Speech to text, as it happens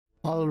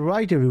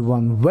Alright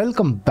everyone,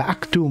 welcome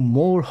back to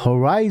more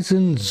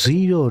Horizon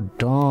Zero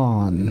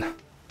Dawn.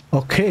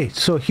 Okay,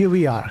 so here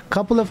we are.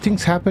 Couple of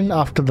things happened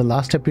after the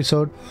last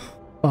episode.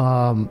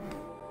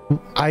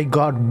 I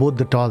got both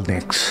the tall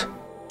necks.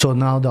 So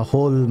now the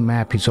whole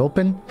map is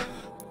open.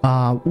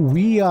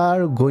 We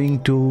are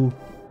going to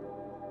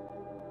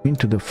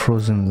into the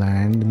frozen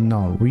land.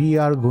 No, we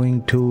are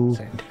going to,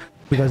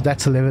 because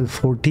that's level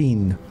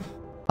 14.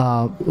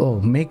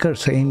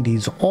 Maker's End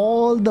is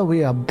all the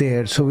way up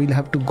there, so we'll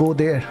have to go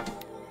there.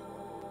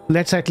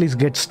 Let's at least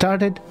get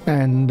started,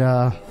 and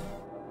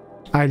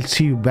I'll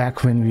see you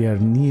back when we are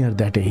near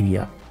that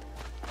area.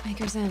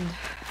 Maker's End.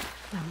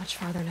 Not much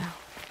farther now.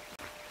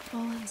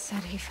 Olin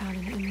said he found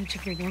an image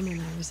of the woman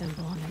I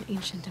resemble on an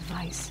ancient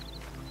device.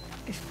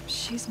 If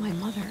she's my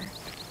mother,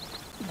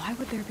 why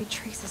would there be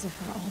traces of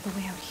her all the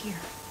way out here?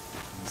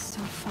 So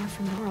far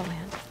from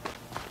Norland.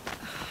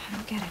 I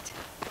don't get it.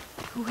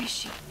 Who is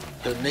she?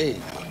 Her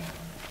name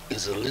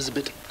is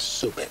Elizabeth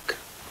Sobek.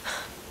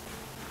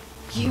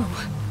 You?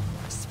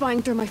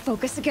 Spying through my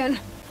focus again?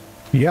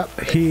 Yep,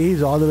 he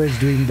is always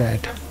doing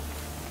that.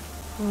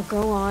 Well,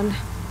 go on.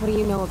 What do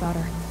you know about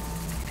her?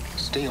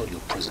 Stay on your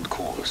present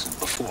course, and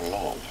before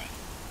long,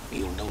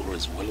 you'll know her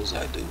as well as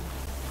I do.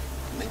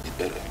 Maybe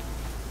better,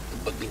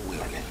 but be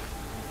wary.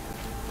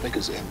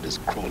 Maker's End is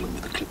crawling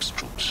with Eclipse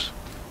troops.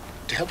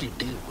 To help you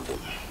deal with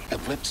them,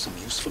 I've left some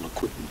useful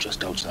equipment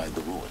just outside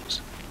the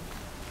ruins.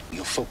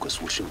 Your focus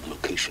will show the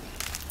location.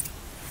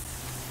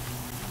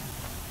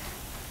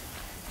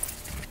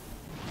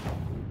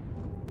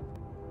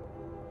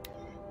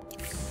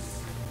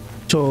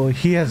 So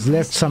he has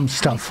left some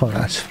stuff for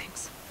us.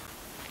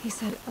 He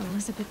said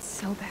Elizabeth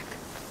Sobek.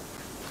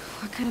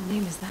 What kind of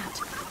name is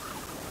that?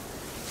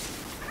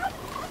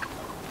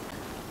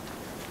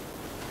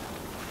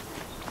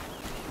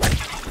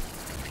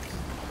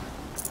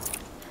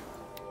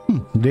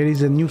 There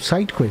is a new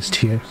side quest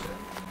here.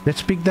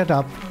 Let's pick that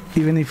up,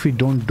 even if we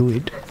don't do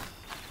it.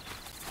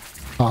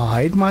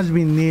 It must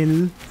be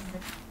Neil.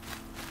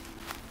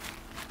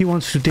 He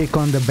wants to take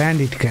on the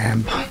bandit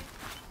camp.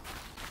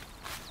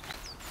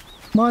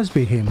 Must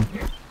be him.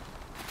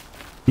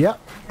 Yeah,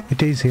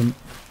 it is him.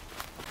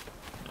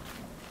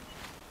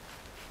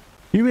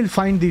 You will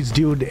find this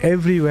dude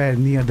everywhere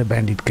near the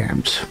bandit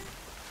camps.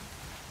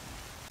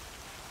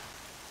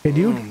 Hey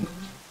dude.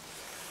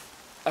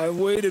 I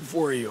waited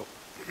for you.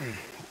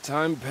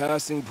 Time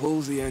passing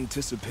pulls the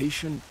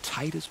anticipation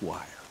tight as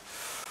wire.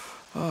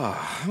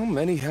 How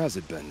many has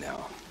it been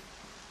now?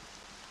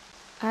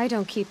 I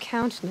don't keep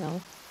count,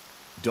 Nil.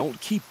 Don't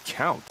keep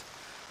count.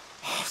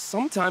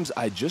 Sometimes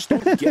I just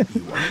don't get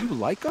you. Are you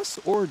like us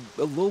or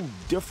a little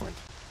different?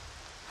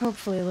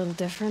 Hopefully a little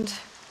different.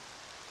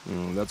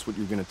 That's what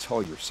you're gonna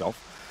tell yourself.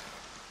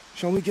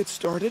 Shall we get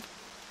started?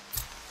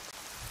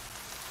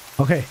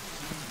 Okay.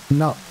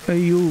 Now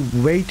you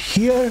wait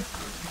here.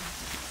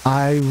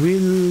 I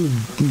will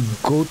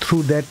go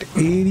through that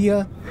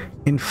area.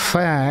 In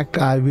fact,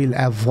 I will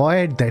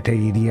avoid that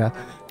area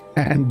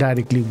and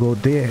directly go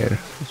there.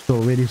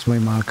 So where is my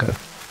marker?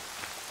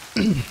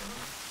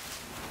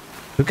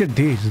 Look at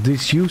this.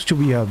 This used to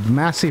be a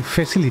massive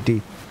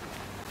facility.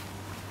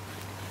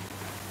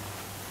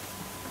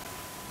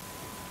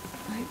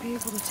 Might be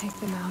able to take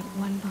them out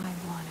one by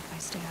one if I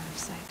stay out of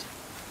sight.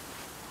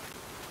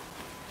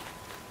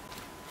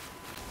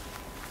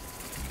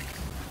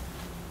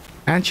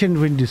 Ancient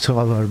Wind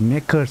Dissolver,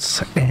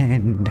 Maker's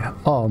End.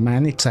 Oh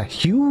man, it's a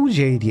huge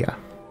area.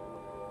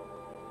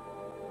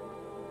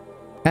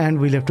 And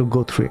we'll have to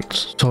go through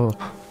it. So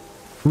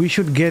we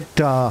should get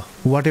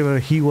whatever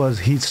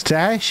his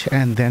stash,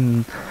 and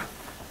then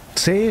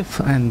save,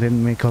 and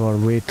then make our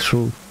way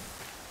through.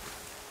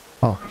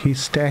 Oh, his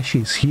stash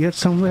is here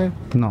somewhere?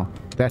 No,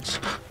 that's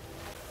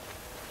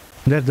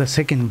the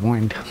second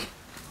point.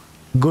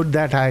 Good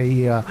that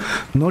I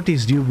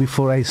noticed you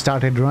before I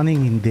started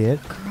running in there.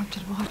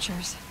 Corrupted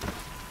watchers.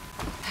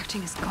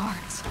 Acting as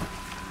guards.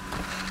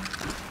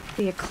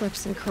 The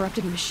Eclipse and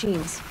corrupted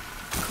machines.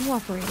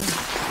 Cooperating.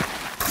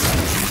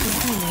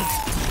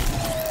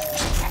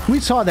 We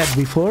saw that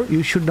before.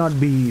 You should not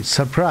be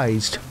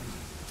surprised.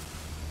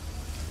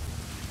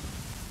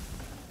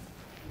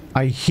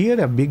 I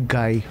hear a big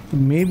guy.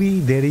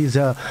 Maybe there is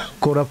a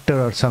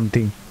corruptor or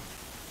something.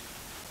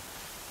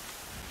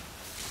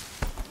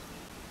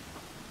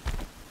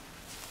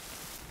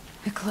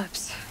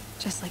 Eclipse,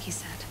 just like he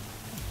said.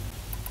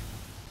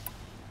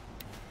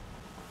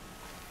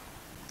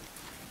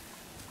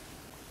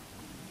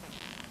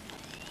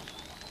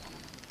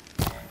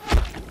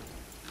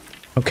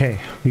 Okay,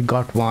 we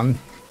got one.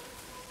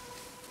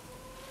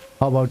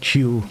 How about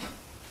you?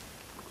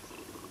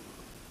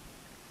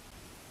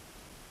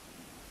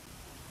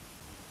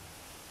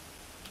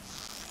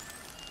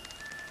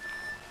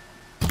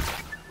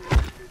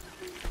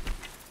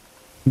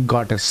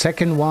 Got a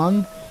second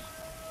one.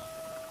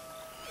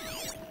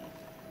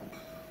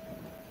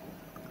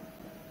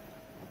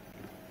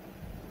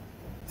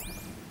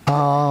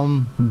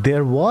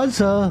 There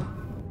was a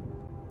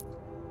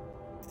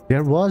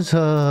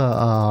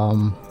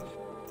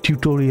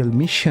tutorial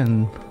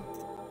mission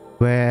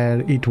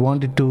where it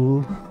wanted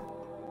to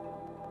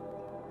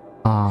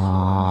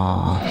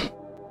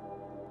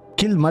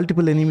kill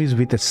multiple enemies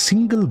with a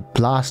single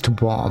blast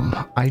bomb.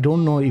 I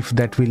don't know if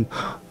that will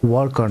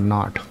work or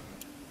not.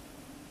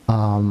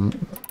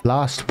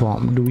 Blast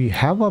bomb. Do we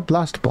have a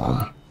blast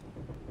bomb?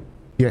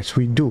 Yes,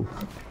 we do.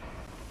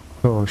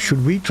 So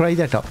should we try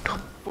that out?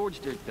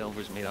 Forged dirt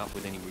delvers made off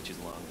with any riches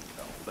long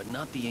ago, but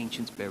not the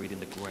ancients buried in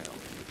the ground.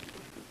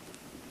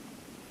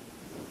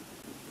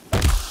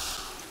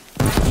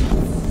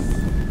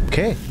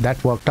 Okay,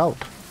 that worked out.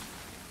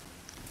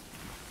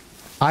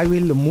 I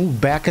will move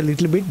back a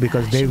little bit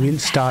because they will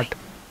start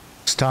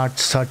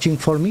searching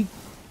for me.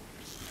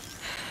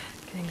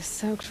 Getting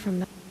soaked from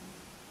the...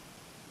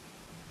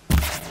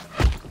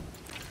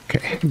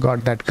 Okay,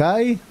 got that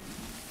guy.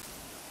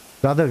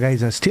 The other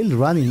guys are still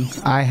running.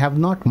 I have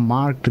not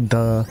marked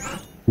the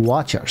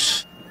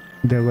watchers.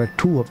 There were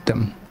 2 of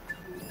them.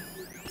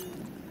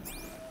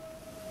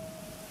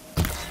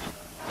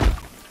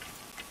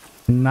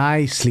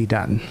 Nicely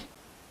done.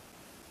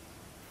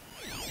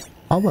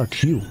 How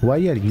about you? Why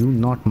are you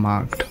not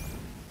marked?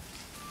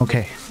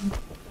 Okay.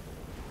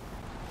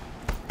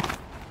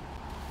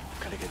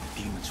 Gotta get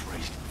the demons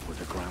raised before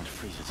the ground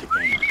freezes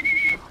again.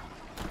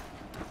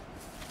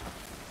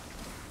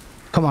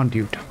 Come on,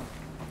 dude.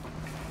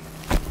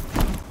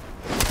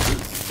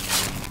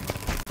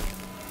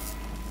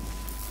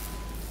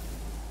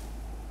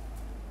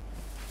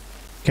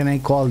 Can I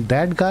call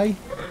that guy?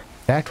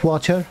 That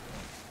watcher?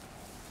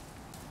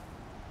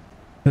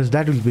 Because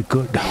that will be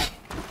good.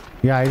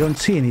 Yeah, I don't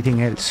see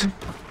anything else.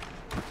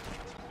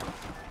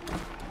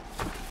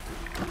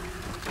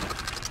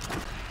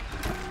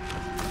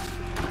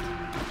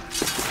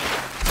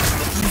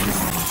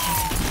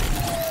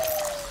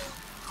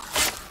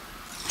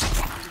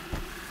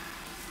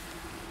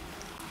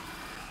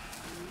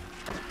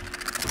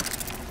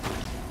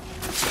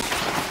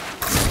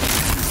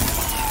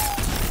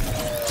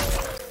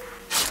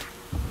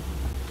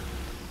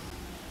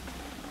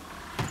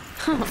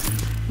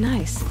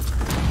 Nice.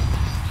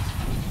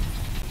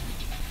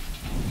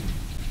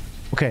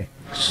 Okay,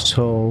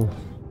 so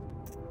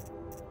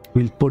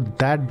we'll put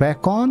that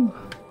back on.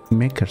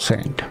 Make a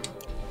send.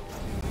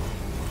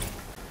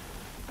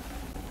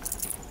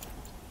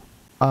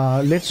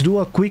 Let's do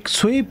a quick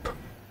sweep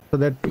so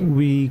that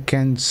we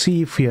can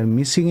see if we are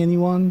missing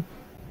anyone.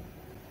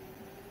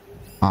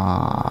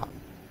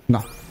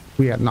 No,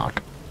 we are not.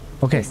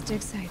 Okay. These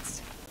dig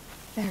sites,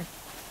 they're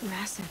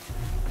massive.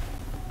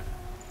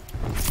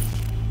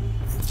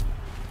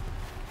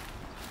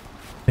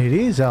 There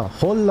is a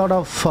whole lot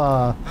of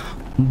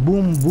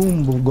boom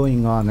boom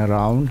going on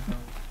around.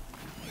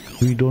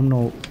 We don't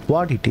know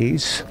what it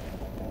is.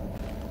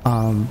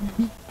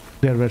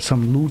 There were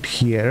some loot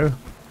here.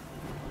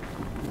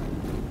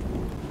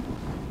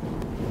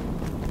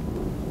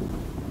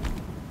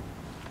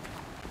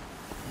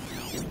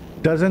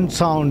 Doesn't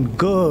sound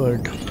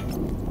good.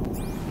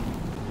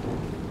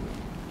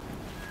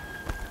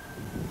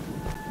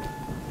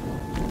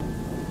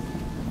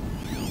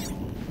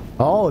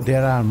 Oh,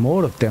 there are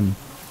more of them.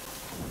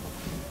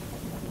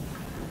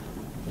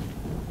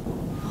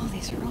 All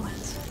these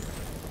ruins.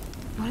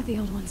 What did the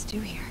old ones do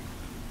here?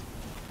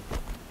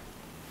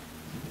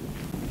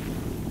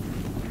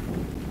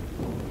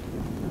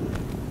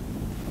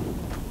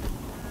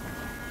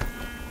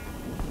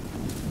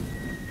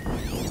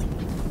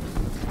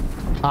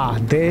 Ah,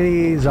 there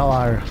is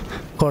our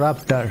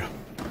corruptor.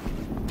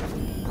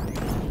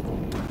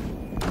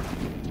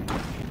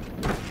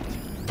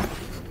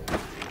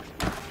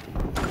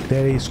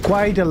 There is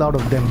quite a lot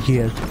of them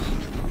here.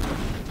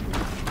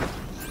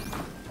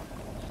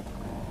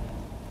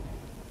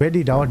 Where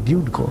did our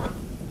dude go?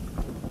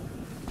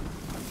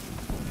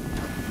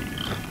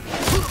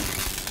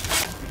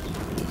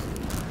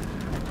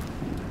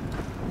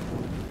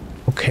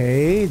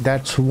 Okay,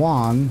 that's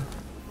one.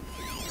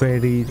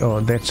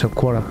 Oh, that's a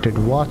corrupted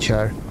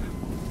watcher.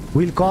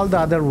 We'll call the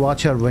other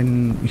watcher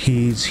when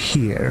he's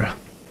here.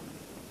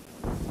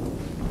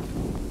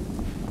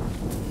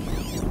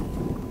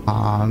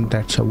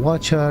 That's a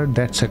watcher,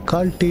 that's a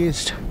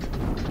cultist,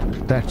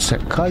 that's a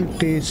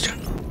cultist,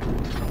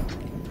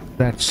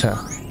 that's a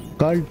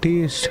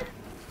cultist.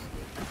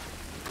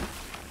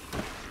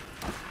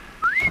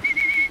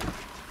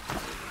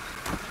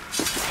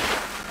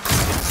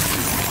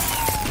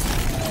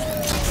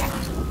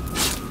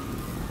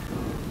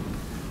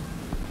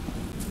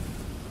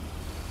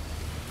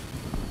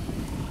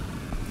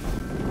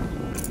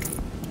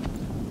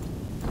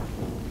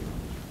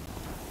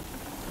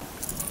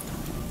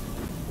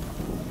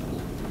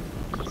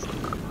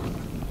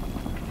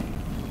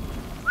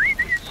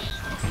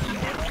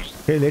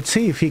 Okay, let's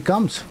see if he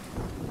comes.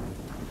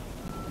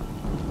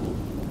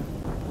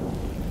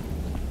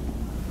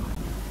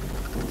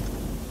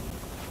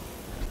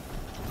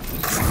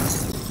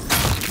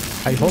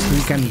 I hope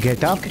we can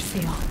get up.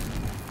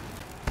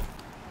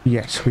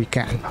 Yes, we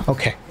can.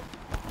 Okay.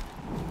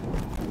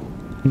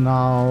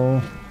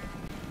 Now,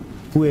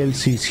 who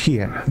else is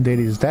here? There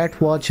is that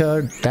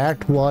watcher,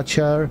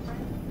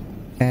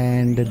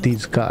 and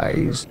these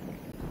guys.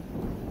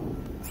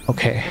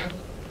 Okay.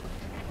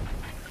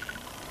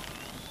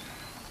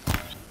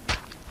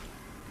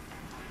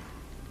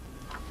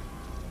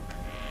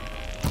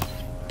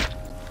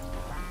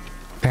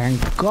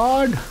 Thank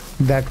God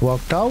that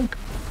worked out.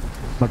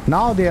 But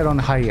now they are on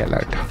high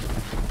alert. A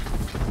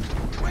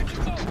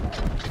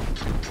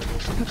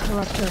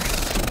corruptor.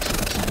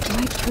 That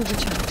might prove a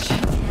challenge.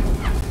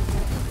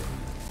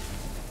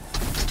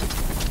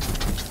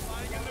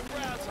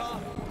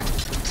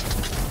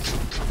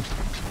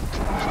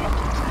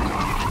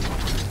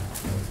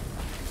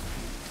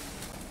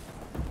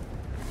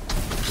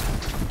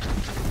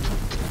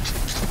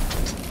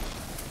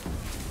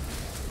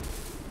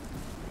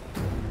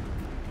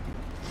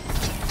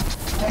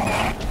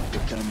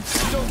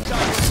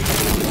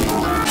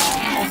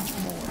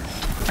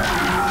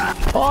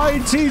 Oh,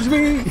 it sees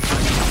me!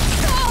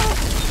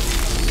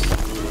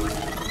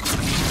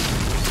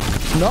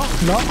 No,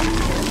 no.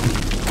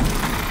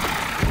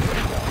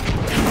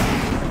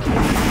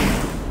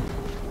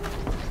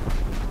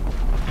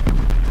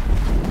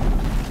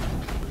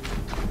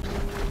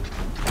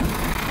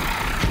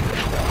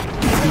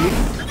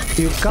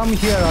 You come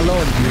here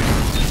alone,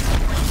 please.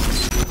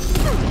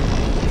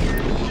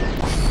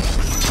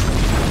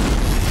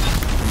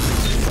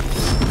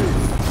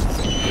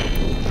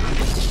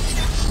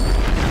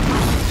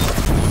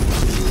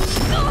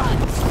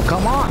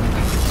 Come on!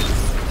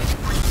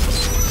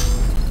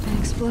 An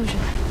explosion.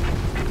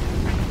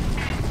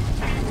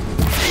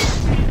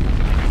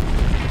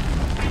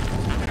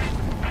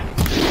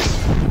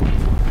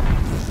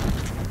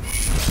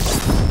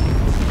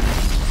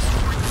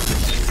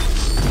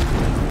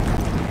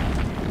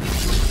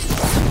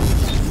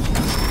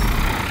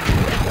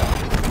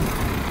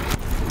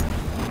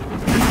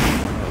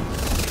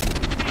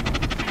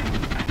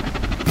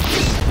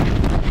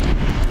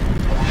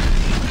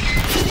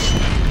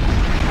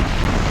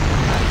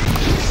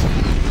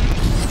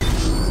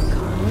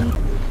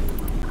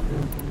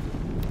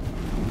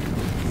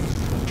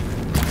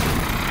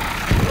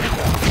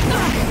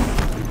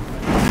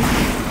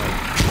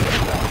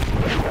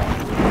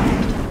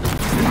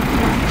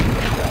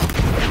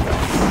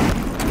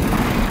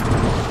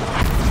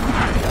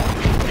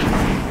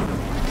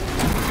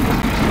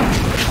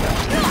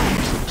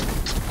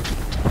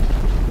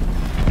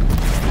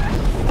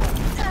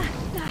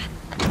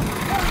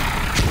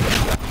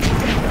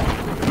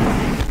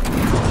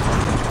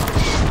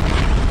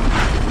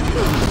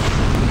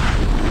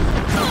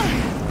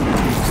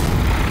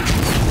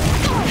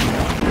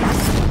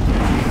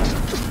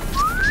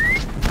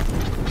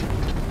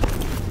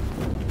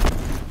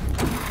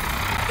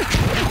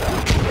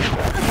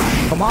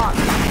 Come on!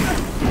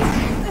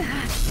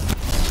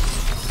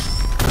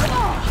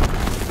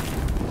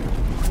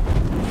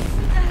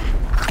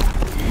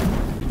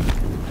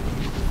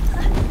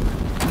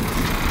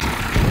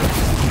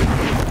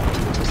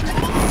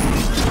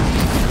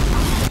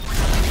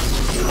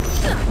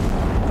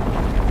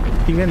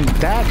 Even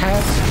that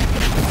has...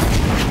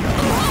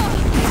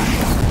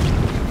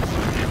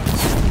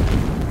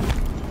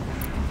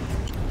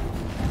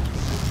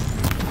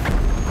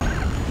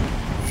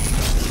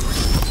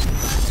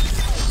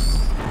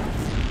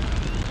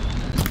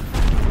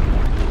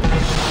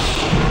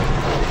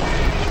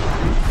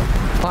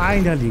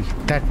 Finally,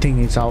 that thing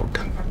is out.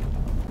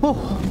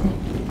 Oh.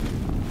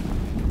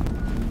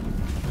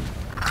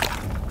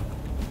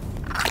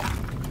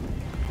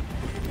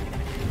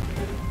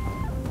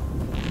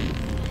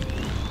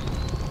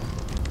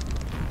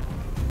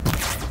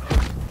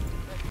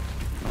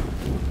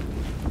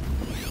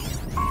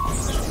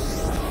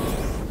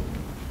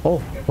 Oh,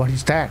 what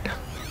is that?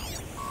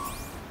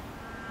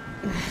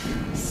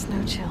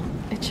 Snow chill.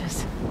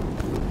 Itches.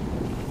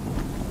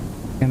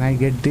 Can I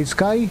get this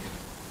guy?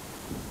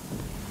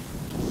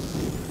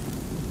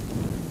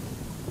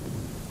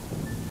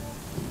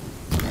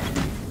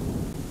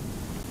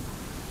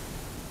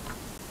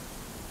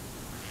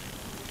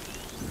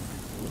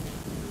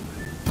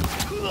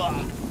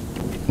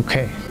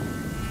 Okay.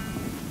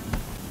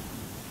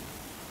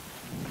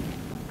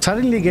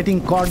 Suddenly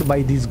getting caught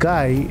by this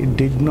guy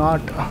did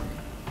not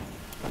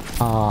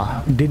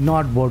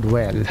bode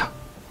well.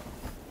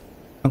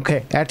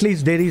 Okay, at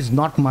least there is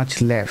not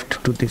much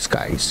left to these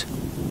guys.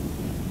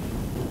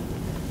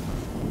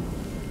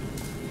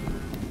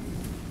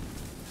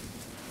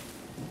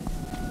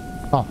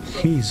 Oh,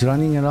 he's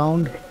running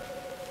around.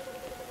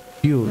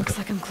 Dude. Looks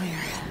like I'm clear.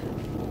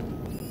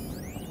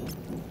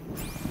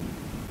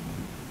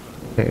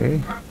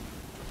 Okay.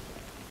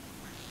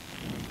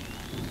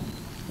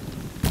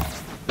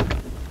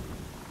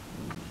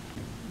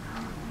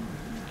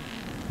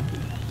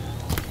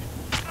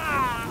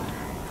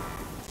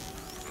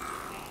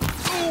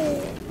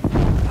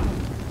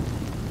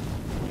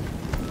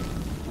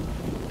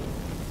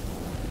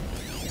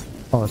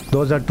 Oh,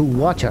 those are two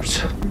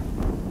watchers.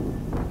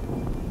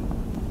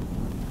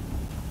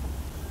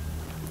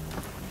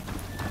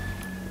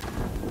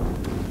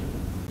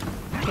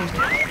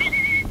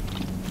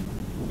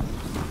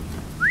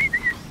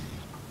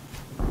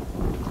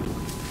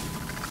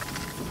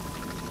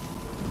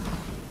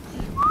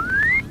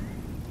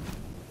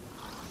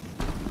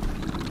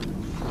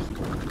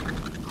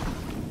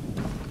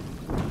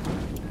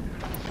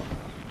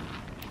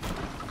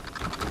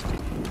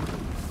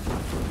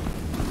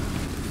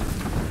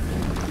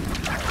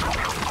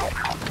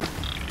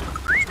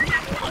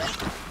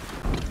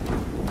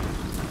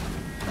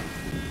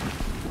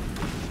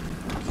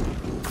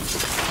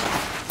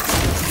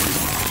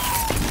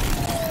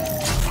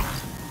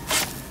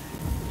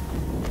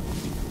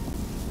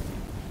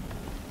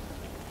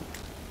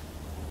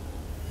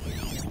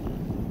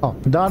 Oh,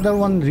 the other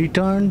one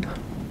returned.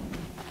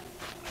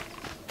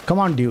 Come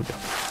on, dude.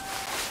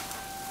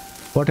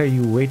 What are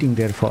you waiting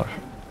there for?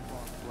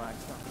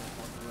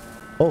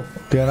 Oh,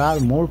 there are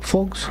more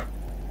folks.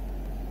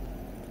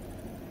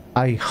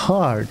 I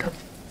heard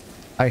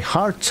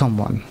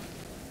someone.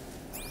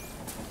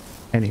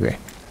 Anyway.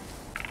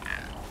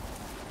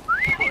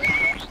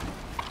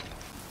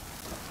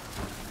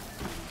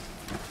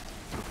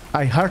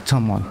 I heard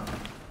someone.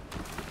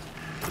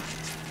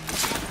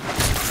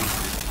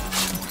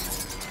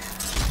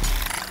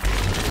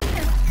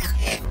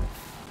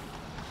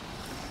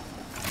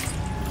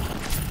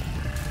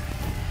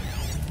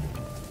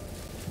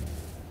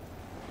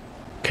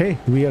 Okay,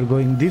 we are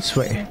going this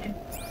way.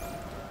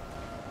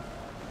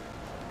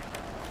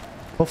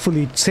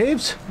 Hopefully it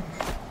saves.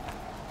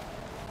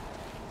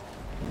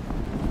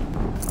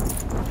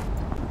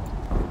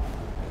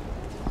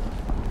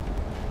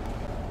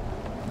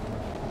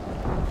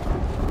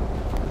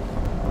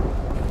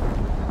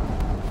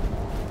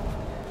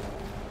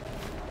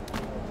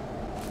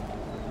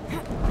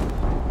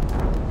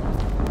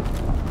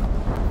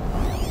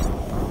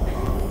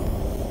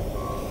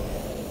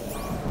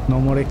 No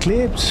more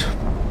eclipse.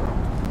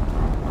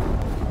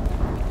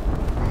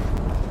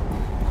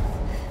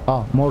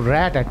 Oh, more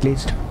rat at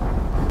least.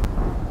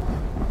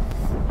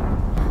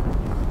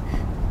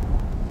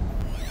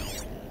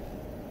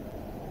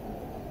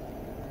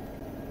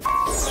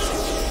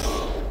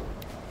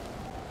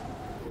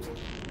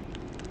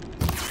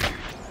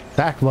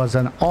 That was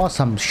an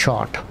awesome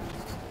shot.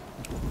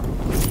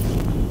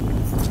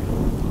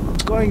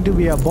 It's going to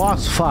be a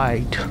boss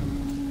fight.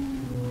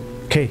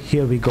 Okay,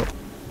 here we go.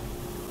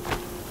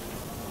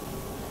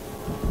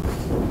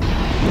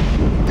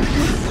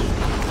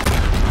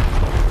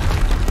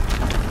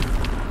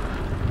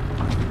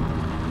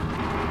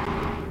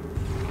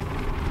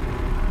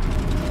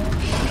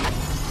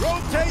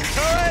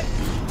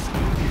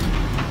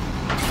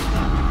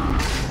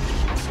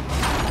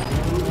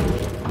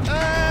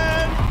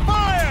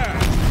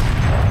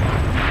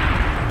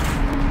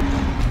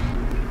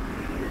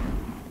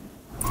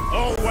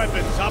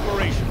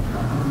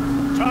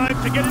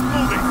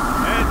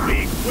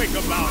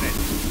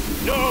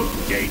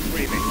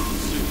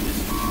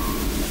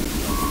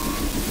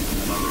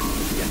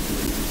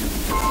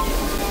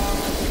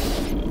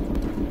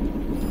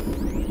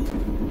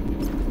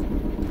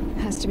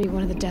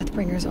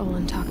 Deathbringers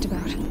Olin talked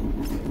about.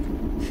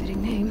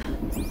 Fitting name.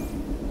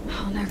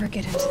 I'll never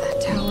get into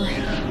that tower.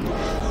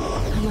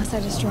 Unless I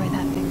destroy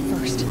that thing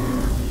first.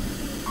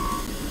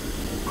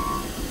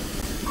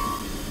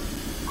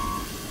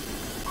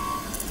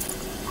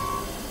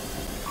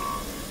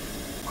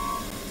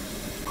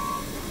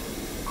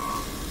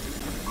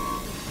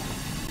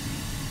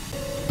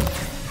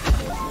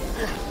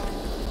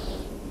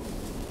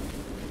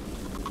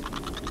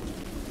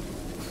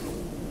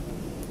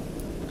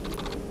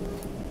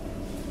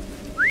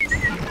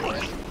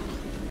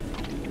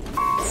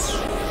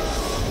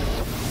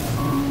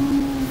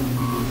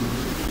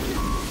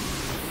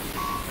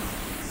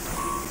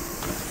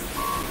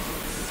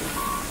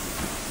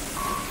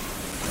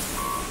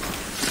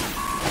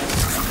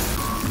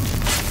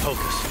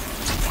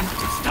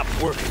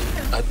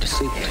 I've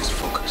disabled his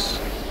focus.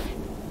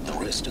 The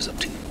rest is up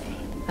to you.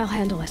 I'll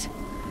handle it.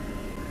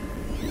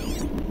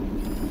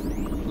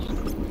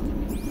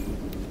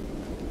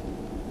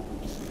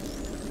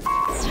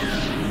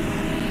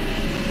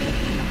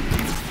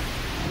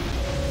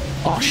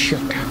 Oh shit.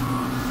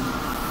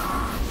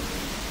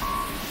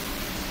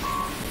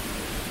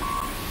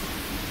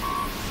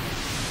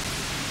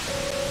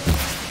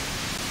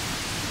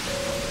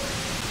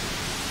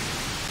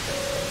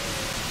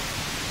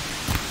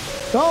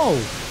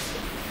 Go!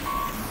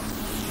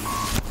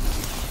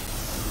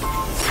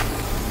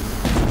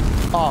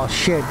 Oh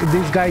shit,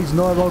 these guys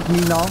know about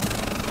me now.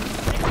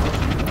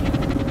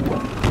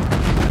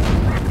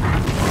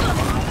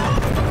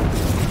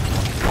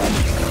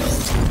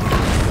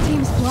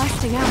 Team's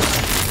blasting out.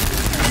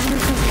 I wonder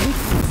if there's weak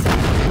points.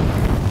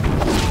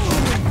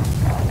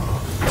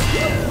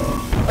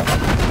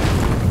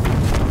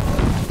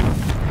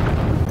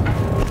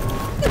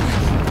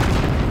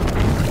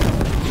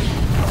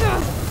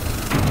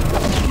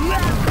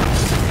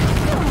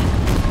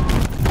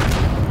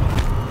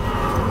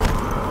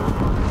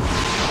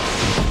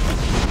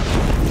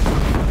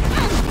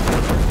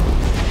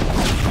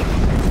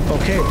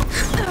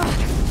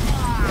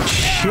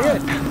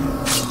 Shit.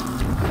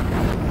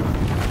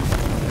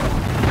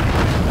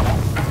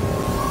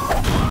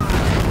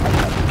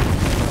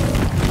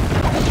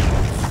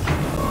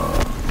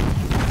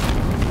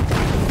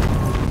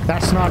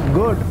 That's not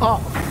good. Oh.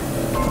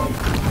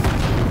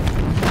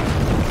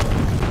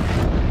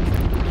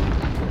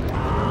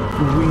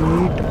 We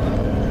need...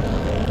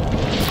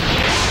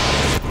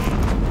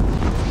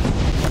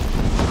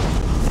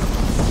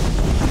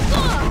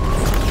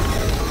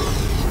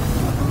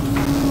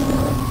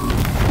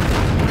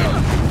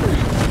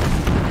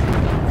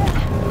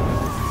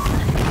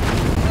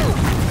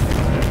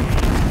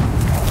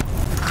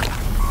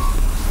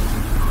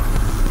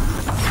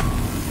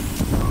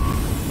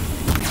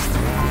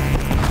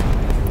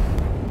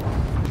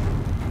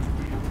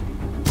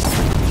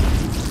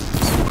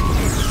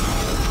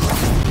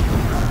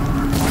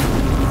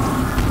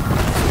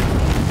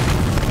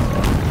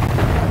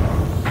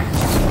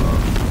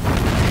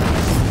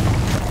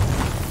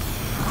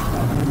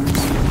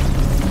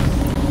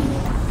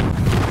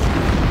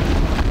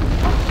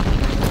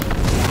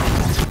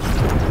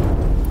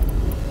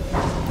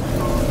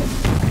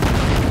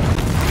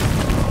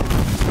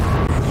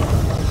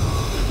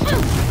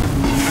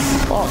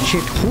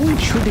 shit, who is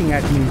shooting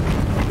at me?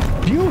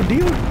 Dude.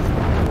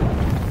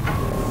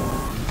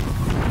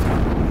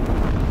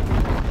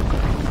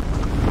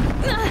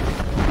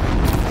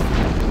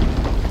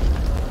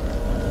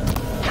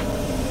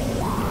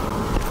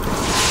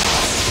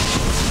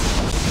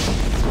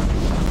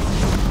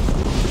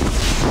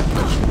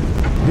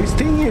 This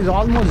thing is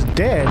almost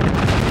dead.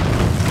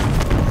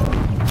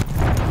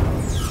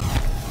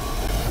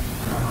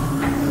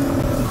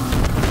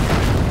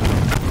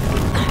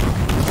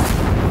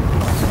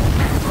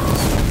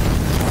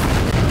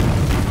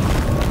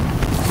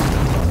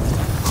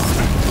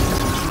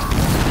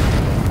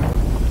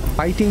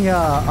 Fighting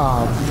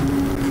oh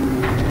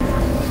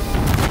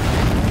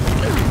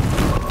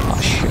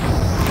shit.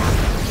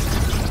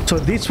 So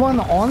this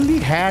one only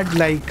had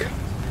like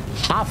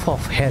half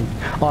of health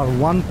or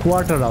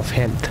 1/4 of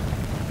health,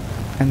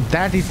 and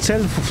that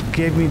itself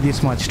gave me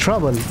this much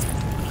trouble,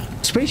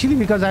 especially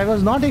because I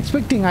was not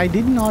expecting. I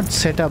did not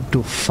set up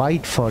to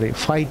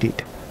fight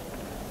it.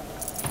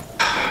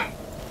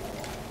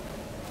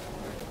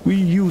 We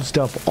used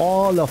up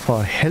all of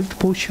our health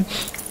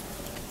potions.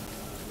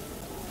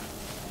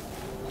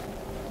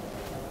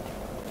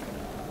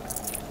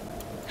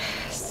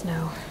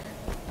 Snow.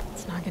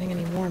 It's not getting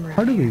any warmer.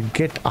 How do we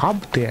get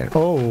up there?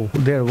 Oh,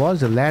 there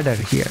was a ladder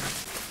here.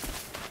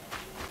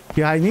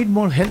 Yeah, I need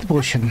more health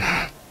potion.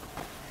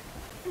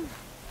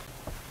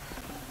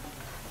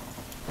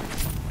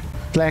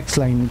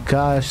 Slackline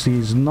gas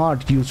is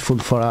not useful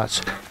for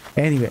us.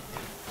 Anyway.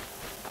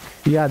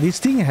 Yeah, this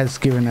thing has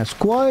given us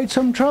quite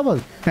some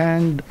trouble.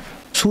 And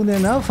soon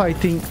enough, I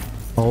think...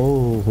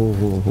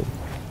 Oh.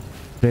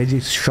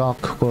 Resist shock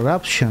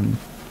corruption.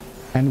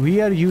 And we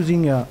are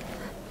using a...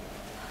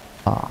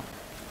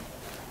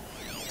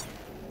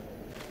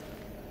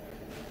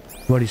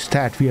 what is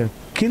that? We are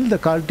kill the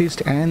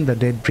cultist and the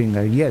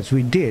Deadbringer. Yes,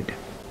 we did.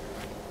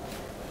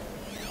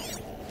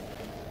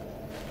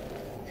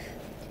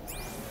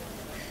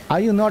 Are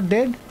you not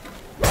dead?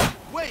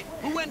 Wait,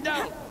 who went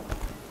down?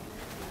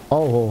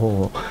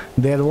 Oh,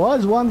 there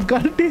was one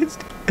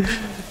cultist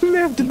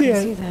left You there.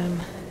 can see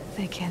them.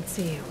 They can't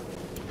see you.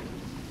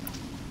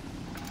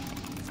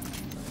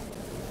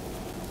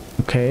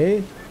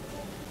 Okay.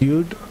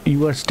 Dude,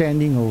 you are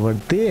standing over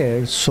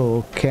there,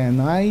 so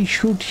can I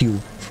shoot you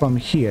from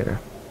here?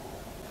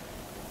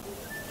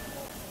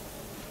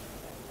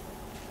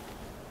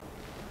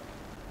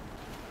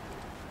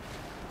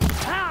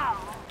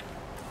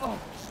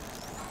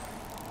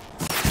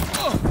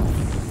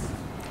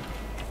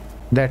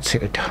 That's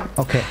it.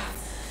 Okay.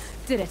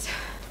 Did it.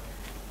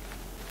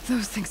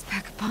 Those things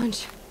pack a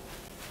punch.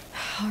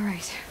 All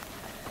right.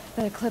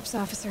 That Eclipse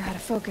officer had a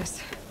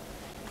focus.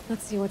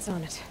 Let's see what's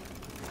on it.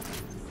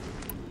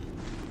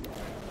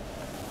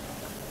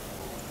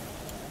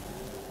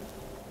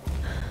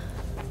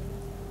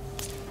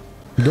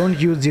 Don't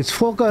use this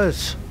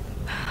focus.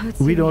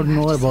 We don't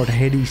know about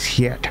Hades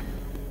yet.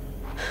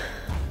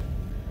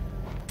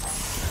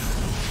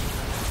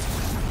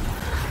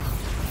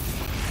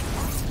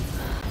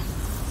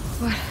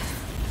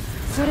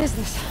 What is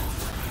this?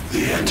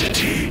 The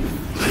entity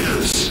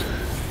lives.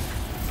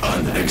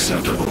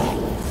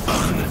 Unacceptable.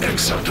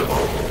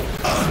 Unacceptable.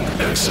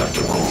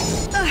 Unacceptable.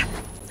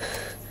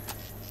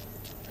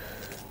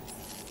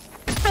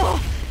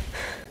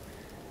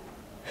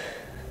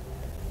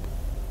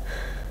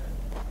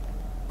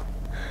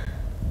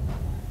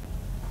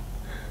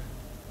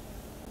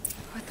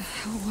 What the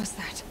hell was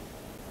that?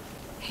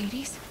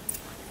 Hades?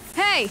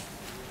 Hey!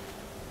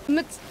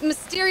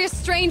 Mysterious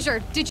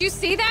stranger, did you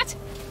see that?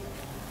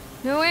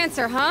 No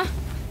answer, huh?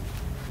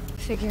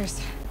 Figures.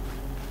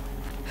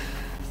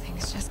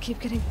 Things just keep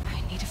getting...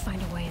 I need to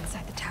find a way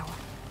inside the tower.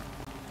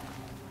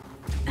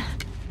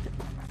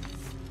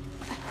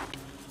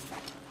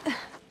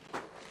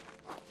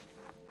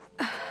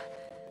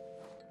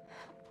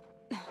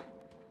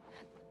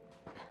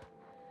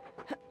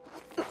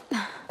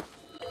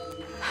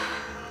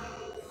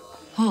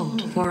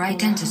 Hold for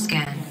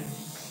identiscan.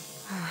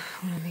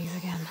 One of these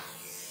again.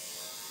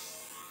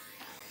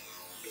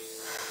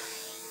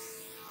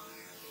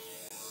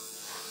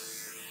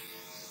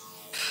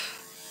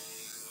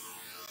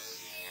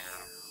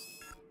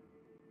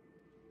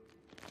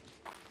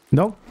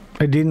 No,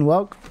 it didn't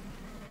work.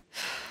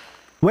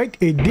 Wait,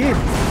 it did.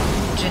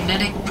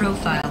 Genetic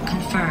profile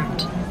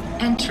confirmed.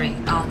 Entry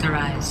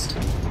authorized.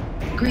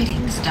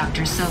 Greetings,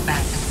 Dr.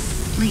 Sobek.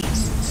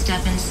 Please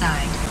step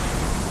inside.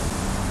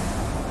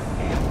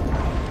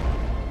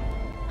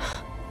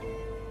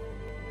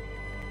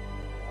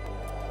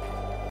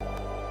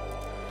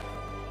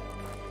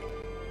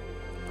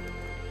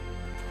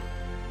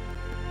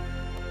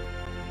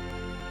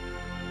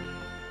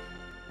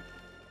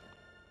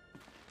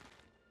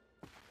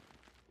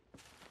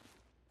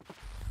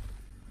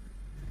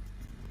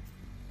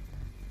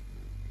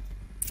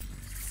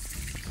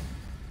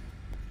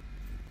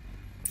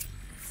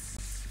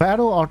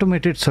 Faro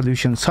automated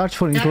solution. Search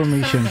for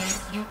information.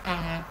 You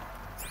are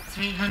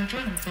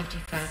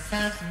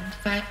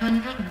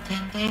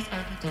 355,510 days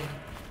overdue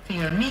for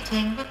your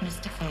meeting with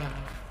Mr. Faro.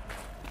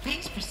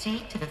 Please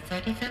proceed to the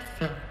 35th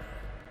floor.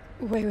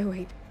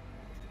 Wait.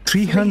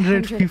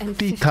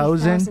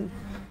 350,000?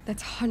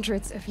 That's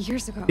hundreds of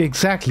years ago.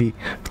 Exactly.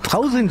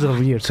 Thousands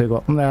of years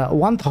ago.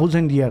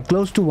 1,000 years.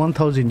 Close to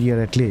 1,000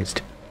 years at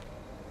least.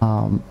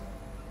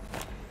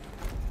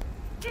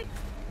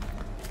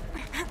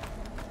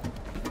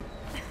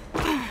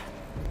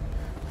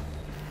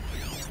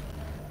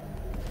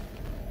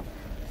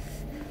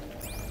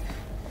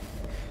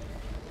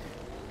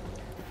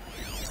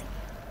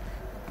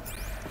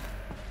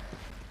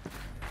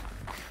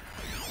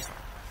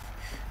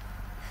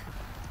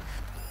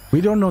 We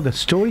don't know the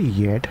story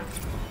yet.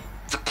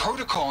 The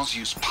protocols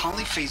use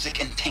polyphasic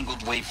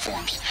entangled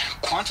waveforms,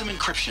 quantum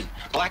encryption,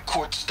 black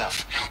quartz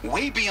stuff,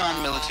 way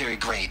beyond military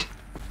grade.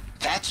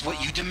 That's what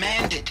you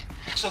demanded.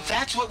 So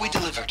that's what we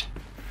delivered.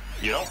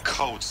 You don't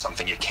code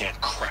something you can't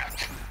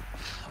crack.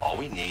 All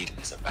we need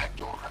is a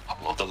backdoor.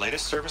 Upload the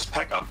latest service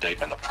pack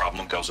update and the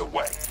problem goes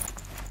away.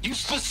 You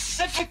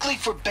specifically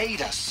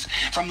forbade us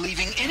from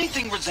leaving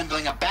anything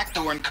resembling a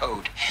backdoor in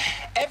code.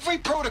 Every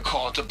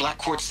protocol to Black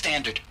Quartz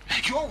standard.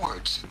 Your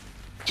words.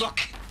 Look,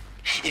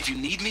 if you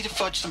need me to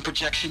fudge some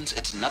projections,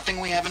 it's nothing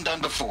we haven't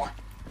done before.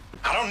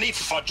 I don't need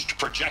fudged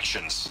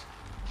projections.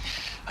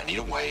 I need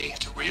a way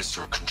to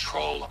reassert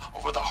control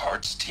over the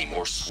Hearts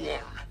Timor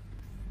swarm.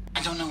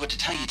 I don't know what to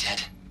tell you,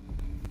 Ted.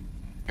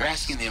 You're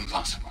asking the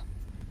impossible.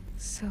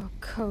 So,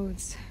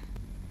 codes.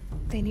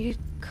 They needed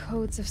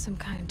codes of some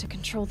kind to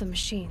control the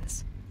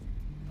machines.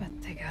 But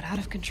they got out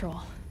of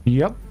control.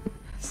 Yep.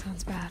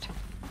 Sounds bad.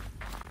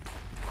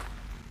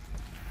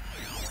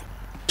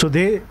 So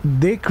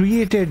they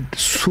created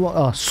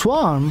a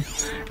swarm,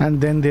 and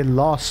then they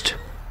lost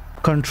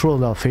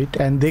control of it,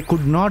 and they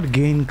could not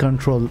gain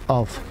control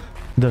of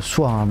the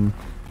swarm.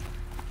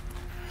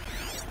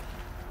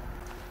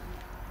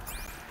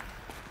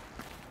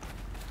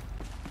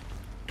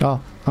 Oh,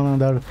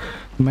 another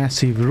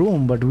massive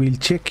room, but we'll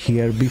check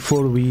here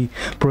before we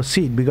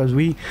proceed, because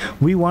we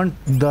want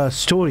the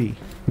story,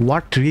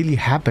 what really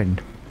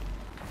happened.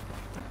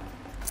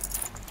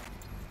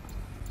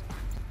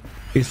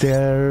 Is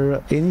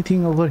there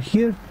anything over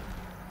here?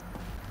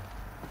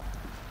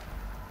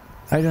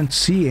 I don't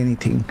see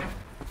anything.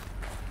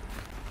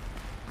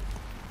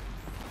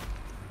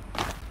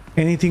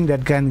 Anything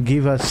that can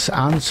give us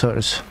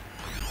answers.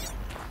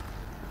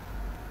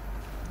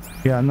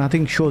 Yeah,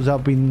 nothing shows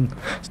up in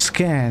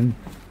scan,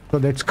 so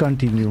let's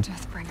continue.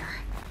 Deathbringer.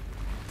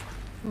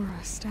 Or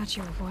a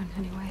statue of one,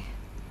 anyway.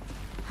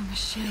 A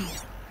machine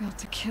built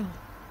to kill.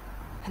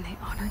 And they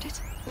honored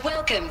it?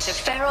 Welcome to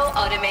Faro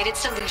Automated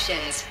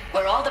Solutions,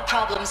 where all the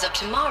problems of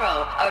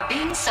tomorrow are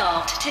being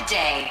solved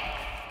today.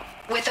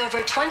 With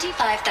over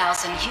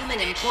 25,000 human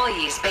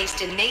employees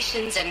based in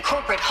nations and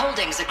corporate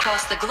holdings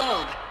across the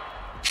globe,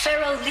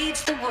 Faro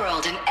leads the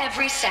world in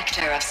every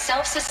sector of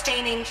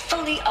self-sustaining,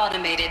 fully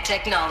automated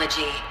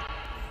technology.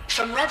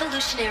 From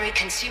revolutionary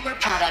consumer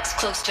products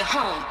close to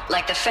home,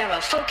 like the Faro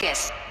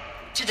Focus,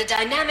 to the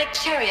dynamic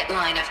chariot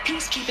line of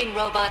peacekeeping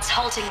robots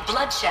halting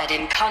bloodshed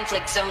in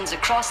conflict zones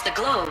across the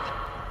globe,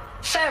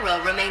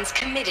 Faro remains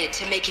committed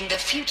to making the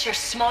future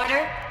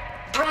smarter,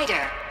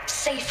 brighter,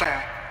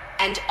 safer,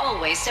 and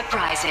always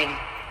surprising.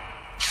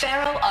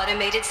 Faro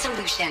Automated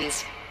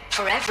Solutions.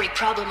 For every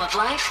problem of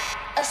life,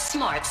 a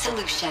smart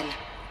solution.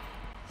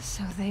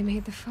 So they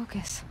made the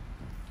Focus.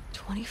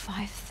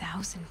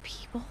 25,000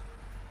 people?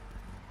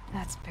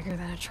 That's bigger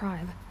than a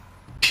tribe.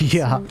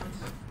 Yeah. So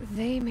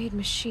they made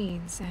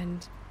machines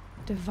and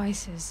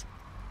devices.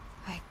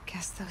 I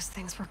guess those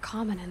things were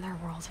common in their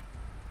world.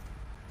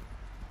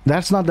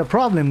 That's not the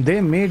problem.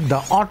 They made the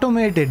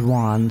automated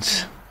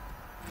ones.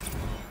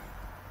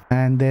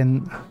 And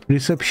then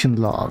reception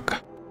log.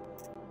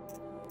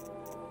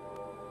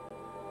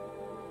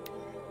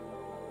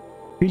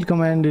 Field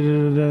command,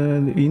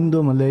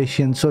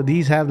 Indo-Malaysian. So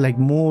these have like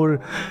more.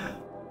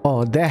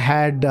 Oh, they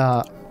had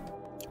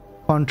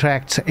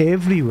contracts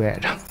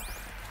everywhere.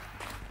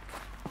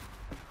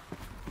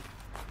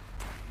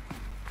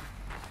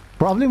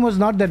 Problem was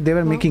not that they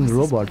were making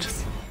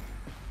robots.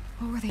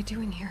 What were they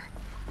doing here?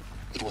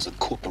 It was a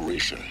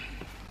corporation.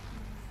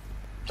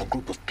 A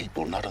group of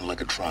people not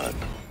unlike a tribe.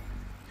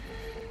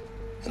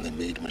 And they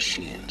made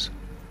machines.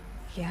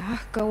 Yeah,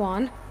 go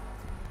on.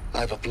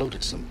 I've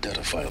uploaded some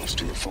data files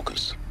to your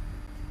Focus.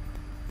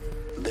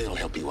 They'll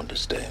help you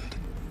understand.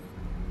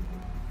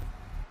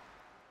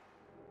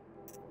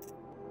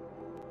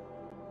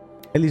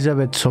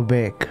 Elizabeth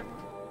Sobek,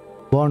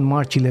 born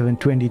March 11,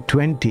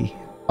 2020.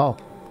 Oh.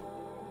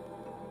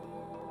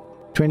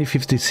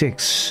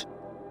 2056.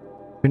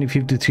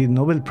 2053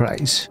 Nobel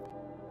Prize.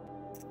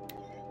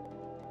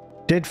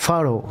 Ted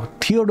Faro,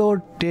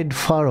 Theodore Ted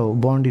Faro,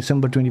 born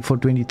December 24,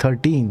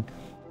 2013.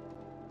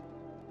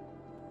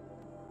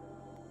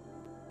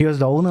 He was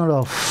the owner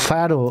of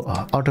Faro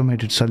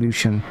Automated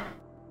Solution.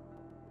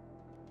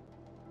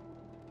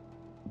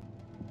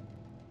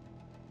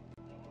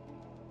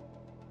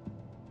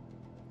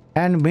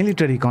 And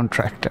military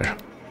contractor.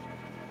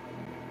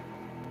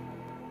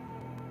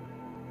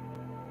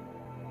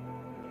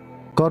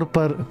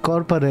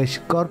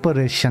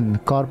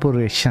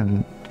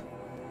 Corporation.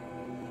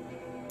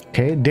 Okay.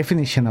 Okay,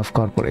 definition of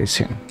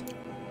corporation.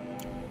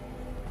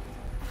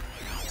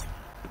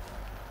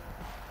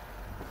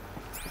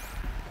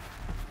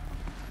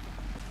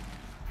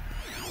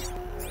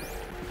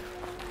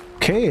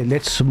 Okay,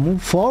 let's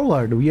move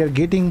forward. We are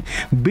getting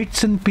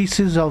bits and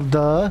pieces of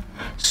the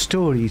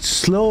story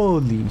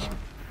slowly.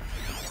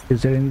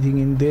 Is there anything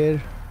in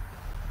there?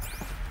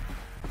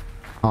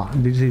 Ah,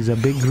 this is a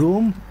big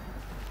room.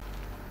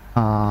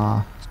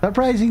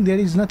 Surprising, there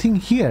is nothing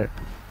here.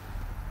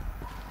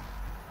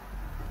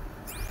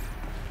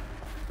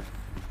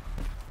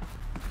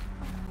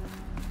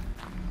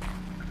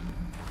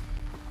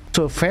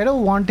 So Pharaoh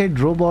wanted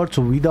robots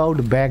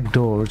without back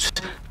doors,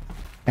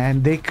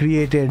 and they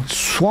created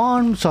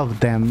swarms of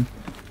them,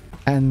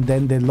 and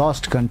then they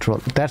lost control.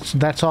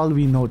 That's all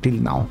we know till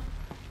now.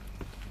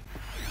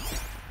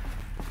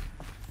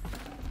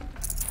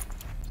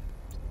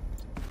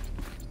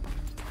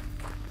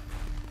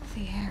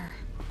 The air.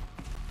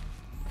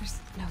 There's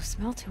no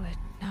smell to it.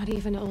 Not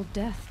even old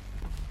death.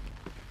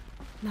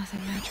 Nothing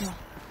natural.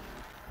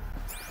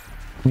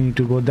 We need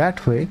to go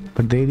that way,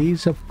 but there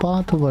is a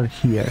path over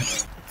here.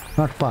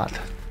 Not path,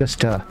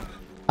 just a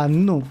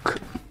nook.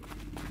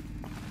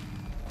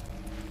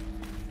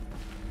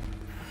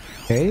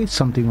 Okay,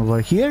 something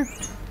over here.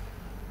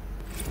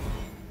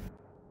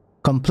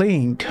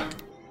 Complaint.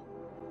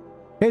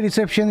 Hey,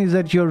 reception, is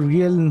that your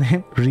real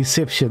name?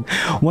 Reception.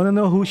 Wanna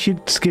know who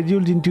shit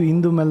scheduled into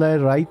Indo Malay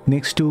right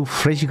next to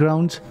Fresh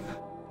Grounds?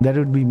 That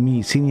would be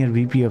me, Senior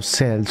VP of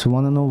Sales.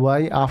 Wanna know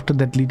why? After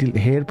that little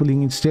hair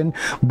pulling incident,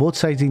 both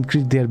sides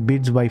increased their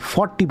bids by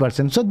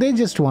 40%. So they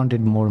just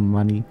wanted more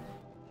money.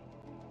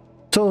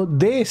 So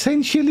they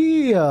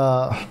essentially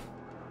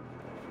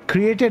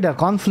created a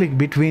conflict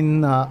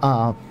between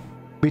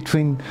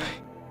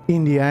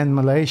India and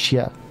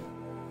Malaysia.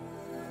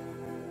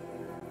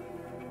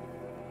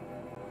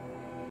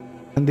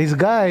 And this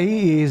guy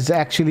is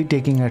actually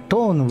taking a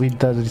tone with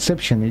the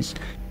receptionist,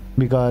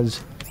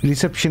 because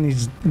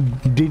receptionist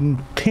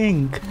didn't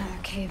think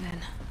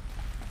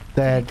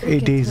that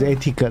it is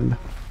ethical.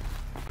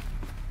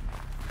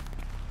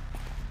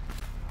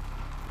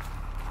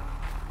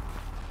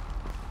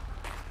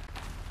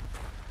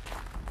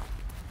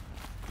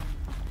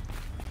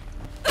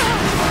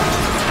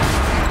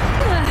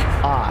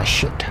 Ah,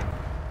 shit.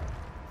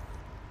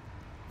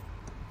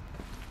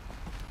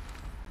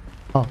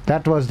 Oh,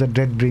 that was the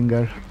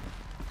Dreadbringer.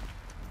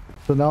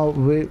 So now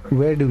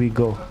where do we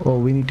go? Oh,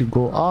 we need to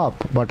go up,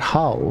 but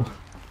how?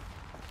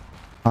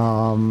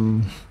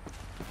 Oh,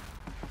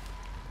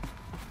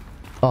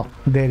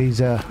 there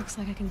is a... Looks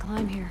like I can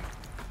climb here.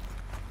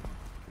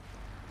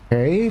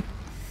 Okay.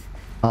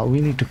 We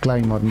need to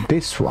climb on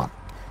this one.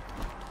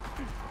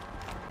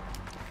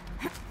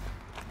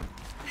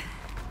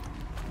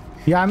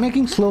 Yeah, I'm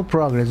making slow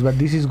progress, but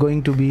this is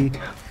going to be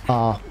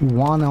a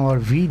 1 hour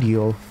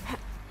video.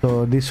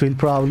 So this will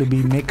probably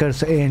be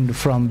Maker's End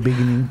from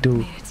beginning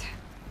to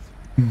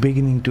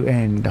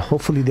end.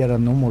 Hopefully there are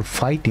no more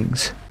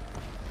fightings.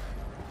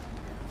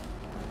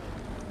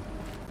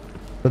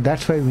 So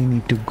that's why we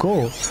need to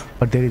go.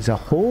 But there is a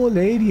whole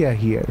area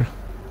here.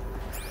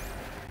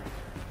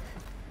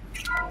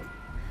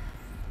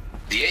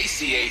 The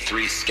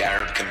ACA-3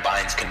 Scarab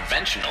combines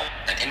conventional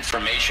and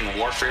information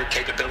warfare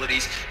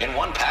capabilities in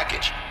one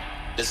package.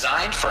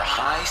 Designed for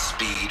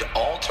high-speed,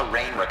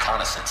 all-terrain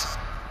reconnaissance.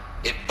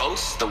 It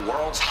boasts the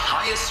world's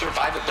highest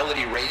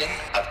survivability rating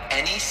of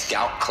any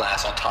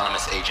Scout-class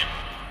autonomous agent.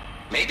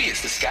 Maybe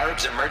it's the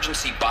Scarab's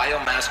emergency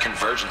biomass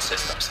conversion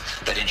systems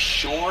that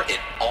ensure it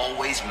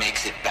always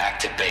makes it back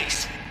to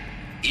base,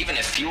 even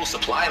if fuel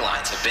supply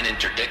lines have been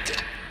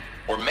interdicted.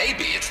 Or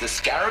maybe it's the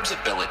Scarab's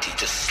ability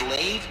to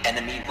slave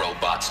enemy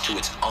robots to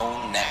its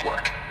own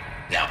network.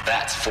 Now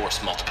that's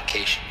force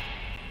multiplication.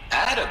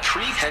 Add a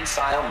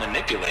prehensile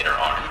manipulator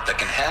arm that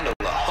can handle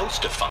a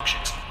host of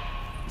functions,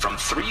 from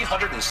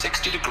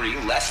 360-degree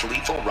less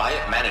lethal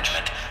riot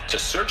management to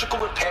surgical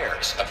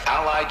repairs of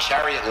Allied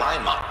chariot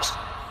line models.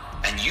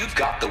 And you've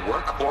got the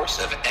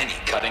workhorse of any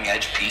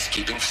cutting-edge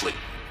peacekeeping fleet.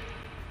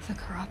 The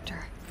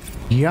Corruptor.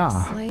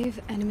 Yeah. Slave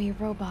enemy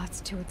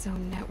robots to its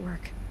own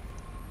network.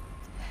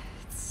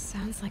 It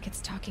sounds like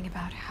it's talking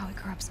about how it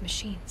corrupts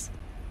machines.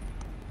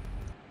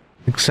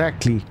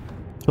 Exactly.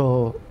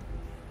 So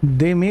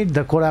they made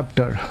the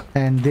Corruptor,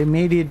 and they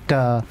made it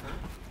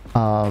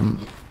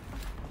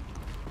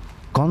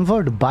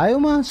convert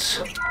biomass?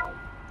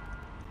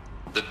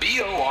 The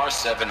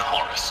BOR-7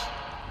 Horus.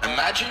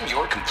 Imagine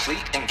your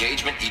complete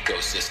engagement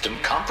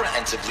ecosystem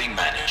comprehensively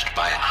managed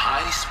by a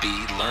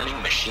high-speed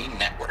learning machine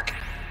network.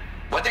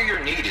 Whether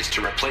your need is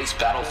to replace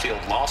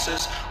battlefield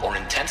losses or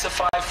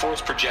intensify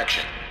force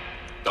projection,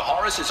 the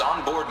Horus's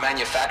onboard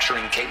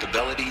manufacturing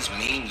capabilities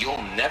mean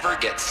you'll never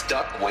get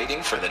stuck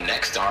waiting for the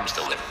next arms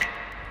delivery.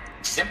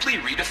 Simply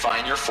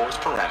redefine your force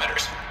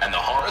parameters, and the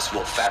Horus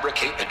will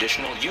fabricate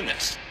additional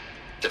units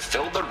to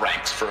fill the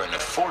ranks for an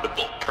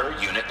affordable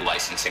per-unit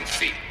licensing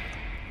fee.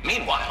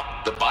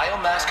 Meanwhile, the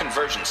biomass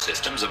conversion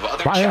systems of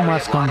other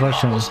chariot line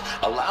models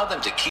allow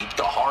them to keep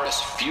the Horus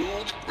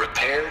fueled,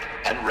 repaired,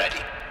 and ready.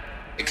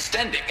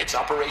 extending its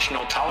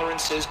operational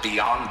tolerances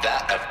beyond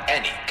that of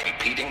any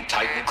competing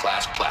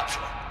Titan-class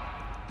platform.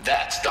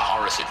 That's the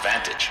Horus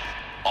advantage.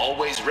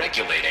 Always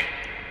regulating,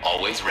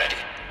 always ready.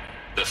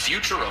 The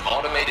future of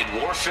automated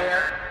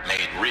warfare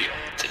made real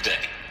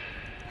today.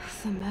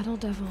 The Metal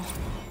Devil.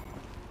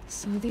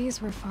 So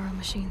these were Faro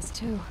machines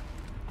too.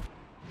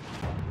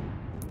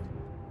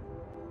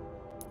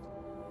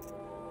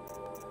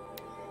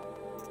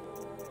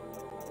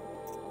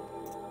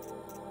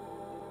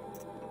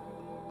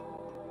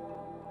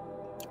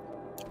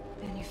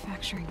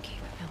 Manufacturing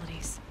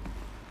capabilities.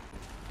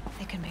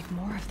 They can make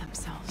more of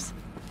themselves.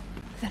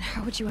 Then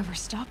how would you ever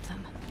stop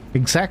them?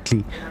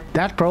 Exactly.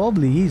 That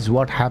probably is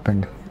what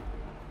happened.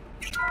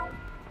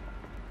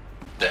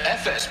 The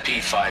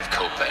FSP-5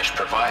 Khopesh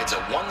provides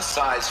a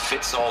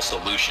one-size-fits-all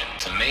solution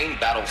to main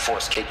battle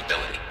force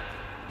capability.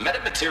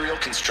 Metamaterial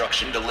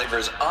construction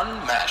delivers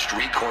unmatched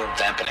recoil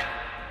dampening,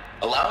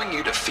 allowing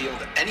you to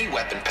field any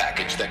weapon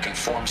package that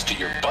conforms to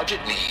your budget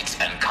needs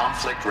and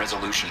conflict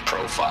resolution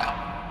profile.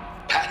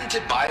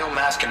 Patented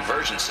biomass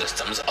conversion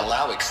systems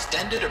allow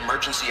extended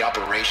emergency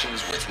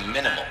operations with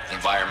minimal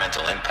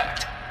environmental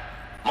impact.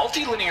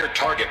 Multilinear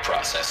target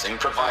processing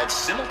provides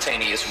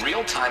simultaneous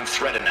real-time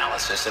threat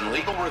analysis and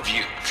legal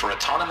review for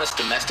autonomous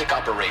domestic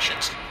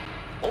operations.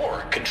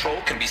 Or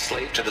control can be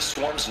slaved to the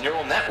swarm's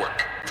neural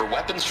network for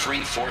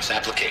weapons-free force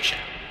application.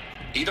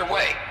 Either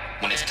way,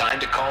 when it's time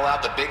to call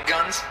out the big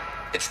guns,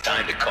 it's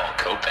time to call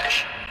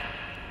Khopesh.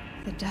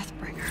 The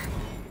Deathbringer.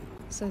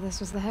 So this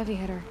was the heavy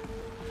hitter.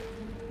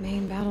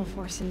 Main battle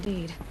force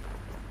indeed.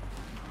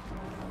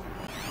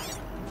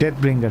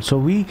 Deathbringer. So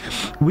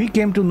we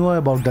came to know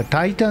about the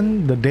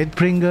Titan, the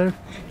Deathbringer,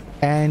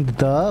 and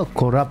the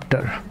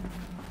Corruptor.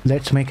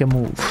 Let's make a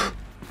move.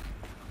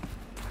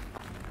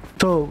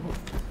 So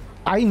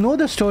I know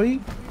the story,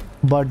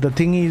 but the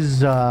thing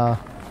is, I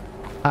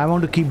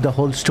want to keep the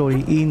whole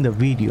story in the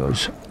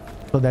videos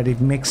so that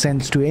it makes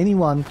sense to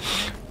anyone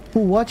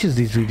who watches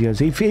these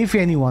videos. If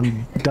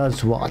anyone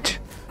does watch,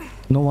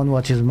 no one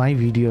watches my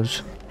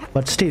videos,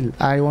 but still,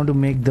 I want to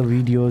make the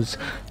videos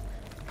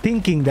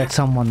thinking that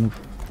someone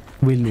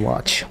will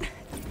watch.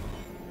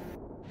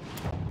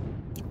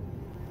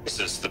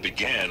 This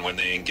began when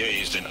they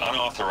engaged in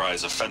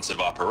unauthorized offensive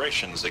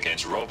operations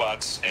against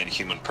robots and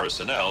human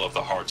personnel of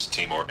the Hearts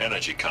Timor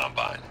Energy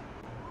Combine.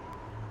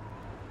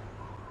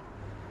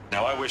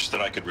 Now, I wish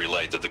that I could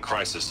relate that the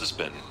crisis has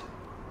been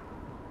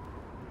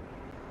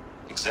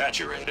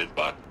exaggerated,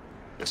 but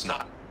it's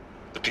not.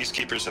 The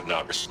peacekeepers have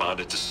not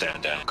responded to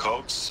stand-down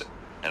codes,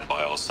 and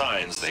by all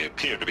signs, they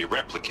appear to be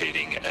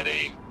replicating at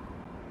a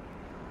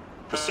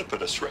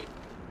precipitous rate.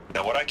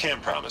 Now, what I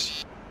can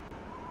promise,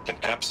 can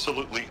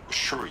absolutely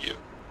assure you,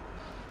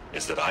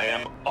 is that I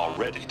am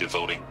already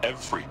devoting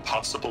every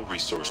possible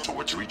resource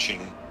towards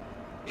reaching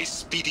a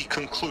speedy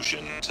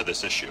conclusion to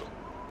this issue.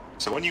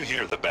 So when you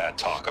hear the bad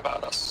talk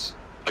about us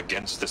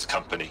against this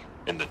company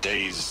in the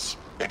days,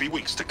 maybe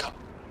weeks to come,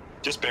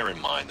 just bear in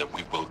mind that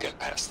we will get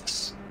past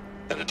this.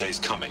 And a day's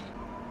coming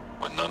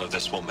when none of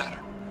this will matter.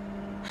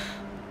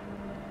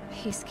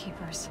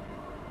 Peacekeepers.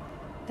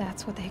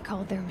 That's what they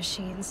called their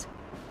machines.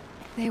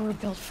 They were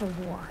built for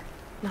war,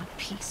 not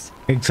peace.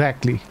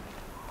 Exactly.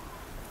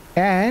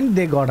 And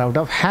they got out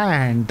of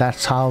hand.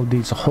 That's how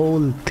this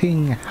whole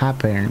thing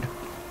happened.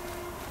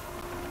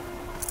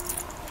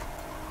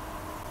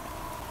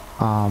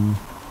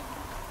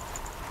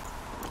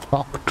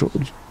 Shock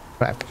tool,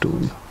 trap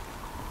tool.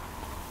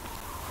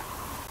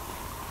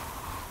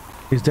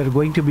 Is there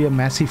going to be a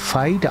massive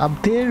fight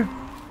up there?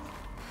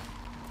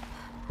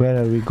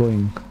 Where are we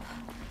going?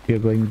 We are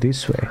going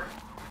this way.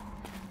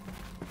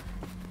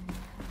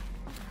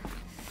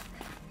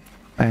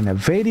 And a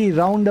very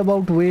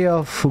roundabout way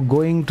of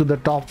going to the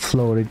top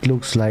floor, it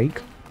looks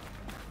like.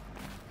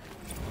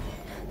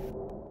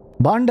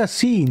 Banda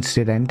Sea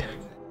incident.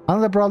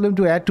 Another problem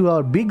to add to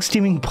our big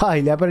steaming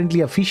pile.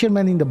 Apparently a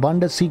fisherman in the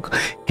Banda Sea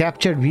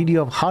captured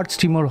video of Hearts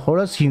Timor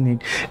Horus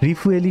unit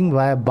refueling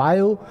via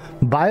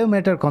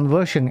biomatter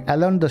conversion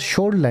along the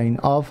shoreline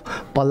of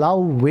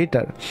Palau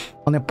Water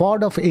on a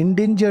pod of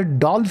endangered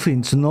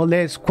dolphins, no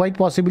less, quite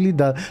possibly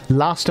the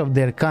last of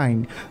their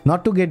kind.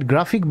 Not to get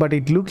graphic, but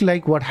it looked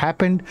like what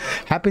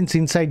happens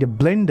inside a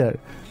blender,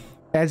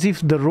 as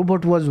if the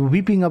robot was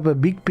whipping up a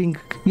big pink.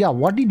 Yeah,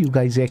 what did you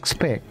guys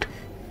expect?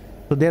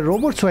 So their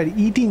robots were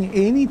eating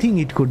anything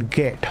it could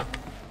get.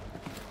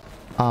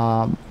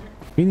 When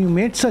you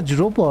made such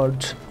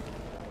robots,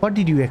 what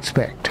did you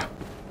expect?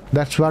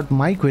 That's what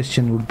my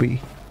question would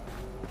be.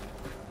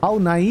 How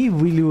naive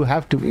will you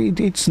have to be?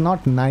 It's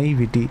not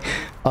naivety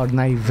or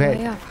naivete.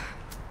 Way up.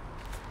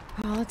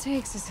 All it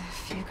takes is a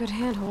few good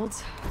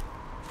handholds.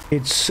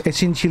 It's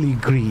essentially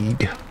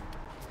greed.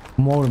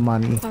 More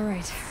money. All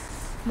right,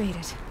 made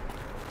it.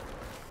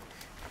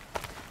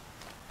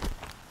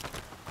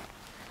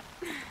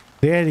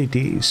 There it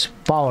is,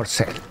 power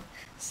cell.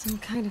 Some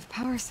kind of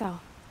power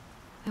cell.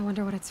 I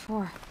wonder what it's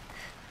for.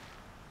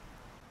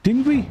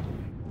 Didn't we?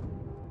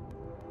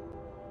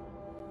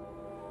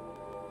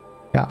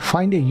 Yeah,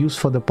 find a use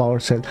for the power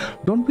cell.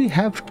 Don't we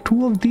have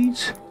two of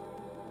these?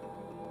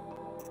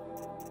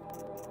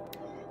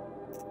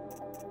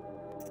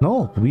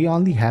 look, we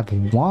only have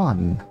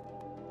one.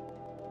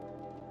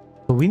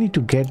 So we need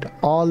to get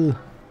all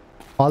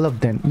of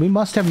them. We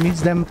must have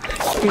missed them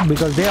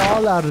because they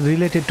all are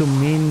related to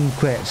main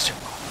quest.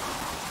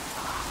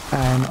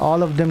 And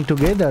all of them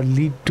together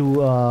lead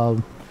to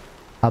a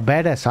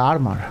badass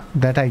armor,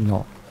 that I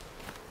know.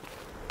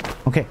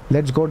 Okay,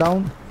 let's go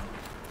down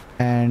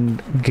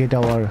and get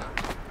our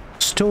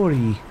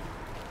story,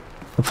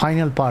 the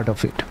final part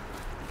of it.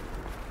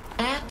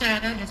 All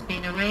data has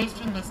been erased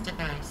from this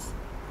device.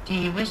 Do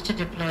you wish to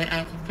deploy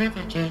alpha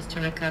privileges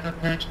to recover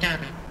purged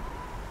data?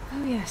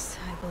 Oh yes,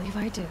 I believe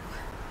I do.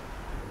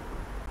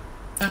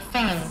 A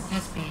file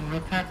has been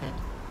recovered.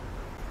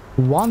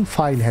 One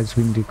file has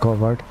been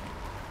recovered.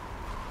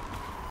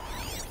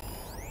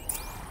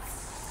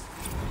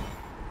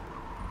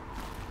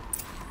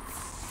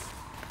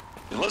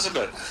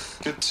 Elizabeth,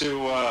 good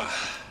to,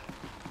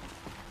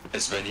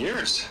 it's been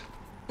years.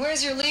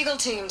 Where's your legal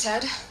team,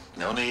 Ted?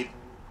 No need.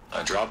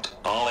 I dropped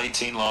all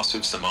 18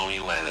 lawsuits the moment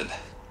you landed.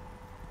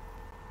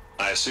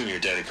 I assume your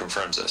data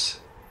confirms this.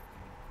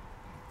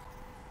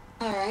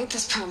 Alright,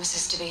 this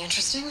promises to be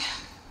interesting.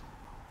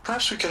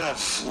 Perhaps we could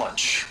have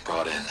lunch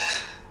brought in.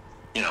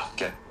 You know,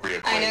 get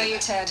reacquainted. I know you,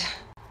 Ted.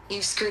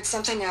 You screwed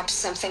something up,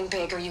 something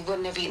big, or you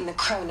wouldn't have eaten the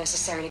crow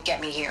necessary to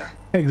get me here.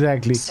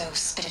 Exactly. So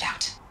spit it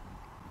out.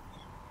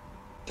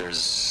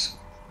 There's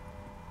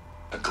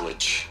a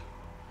glitch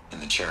in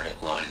the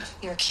chariot line.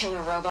 Your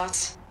killer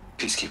robots?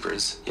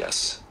 Peacekeepers,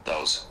 yes,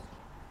 those.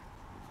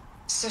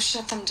 So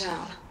shut them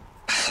down.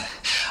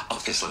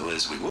 Obviously,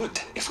 Liz, we would,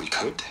 if we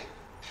could.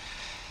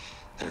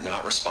 They're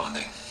not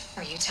responding.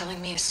 Are you telling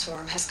me a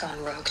swarm has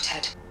gone rogue,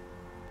 Ted?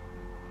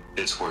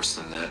 It's worse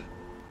than that.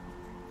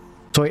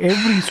 So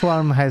every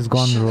swarm has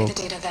gone Show rogue. me the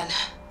data then.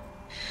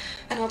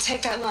 And I'll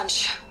take that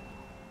lunch.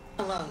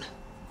 Alone.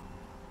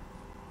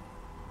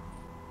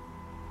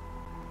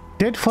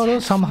 Did Furrow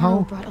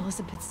somehow brought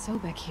Elizabeth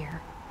Sobek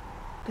here,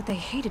 but they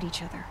hated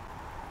each other.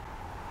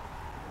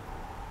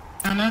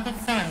 Another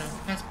file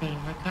has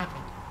been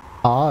recovered.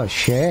 Oh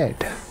shit.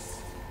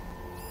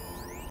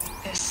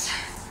 This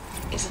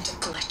isn't a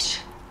glitch.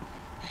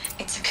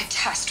 It's a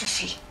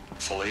catastrophe.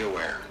 Fully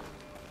aware.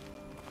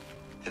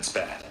 It's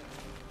bad.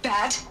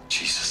 Bad?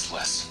 Jesus,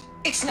 Liz.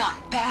 It's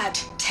not bad,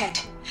 Ted.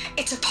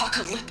 It's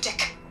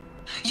apocalyptic.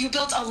 You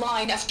built a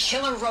line of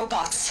killer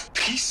robots.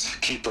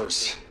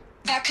 Peacekeepers.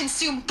 That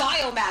consume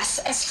biomass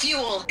as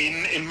fuel.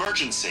 In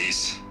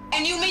emergencies.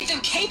 And you made them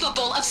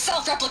capable of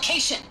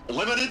self-replication.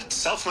 Limited,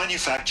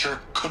 self-manufacture,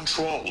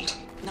 controlled.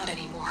 Not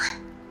anymore.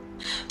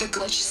 The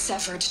glitch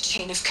severed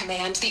chain of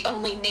command. The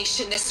only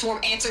nation this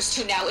swarm answers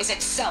to now is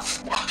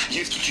itself.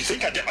 You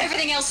think I did?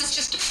 Everything else is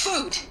just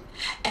food.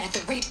 And at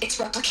the rate it's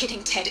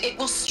replicating, Ted, it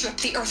will strip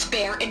the Earth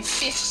bare in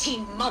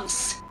 15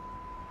 months.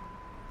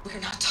 We're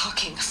not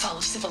talking fall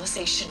of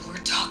civilization. We're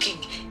talking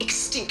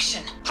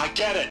extinction. I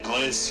get it,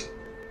 Liz.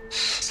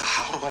 So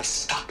how do I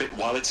stop it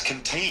while it's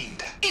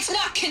contained? It's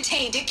not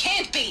contained. It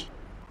can't be.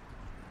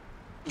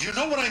 You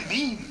know what I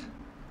mean.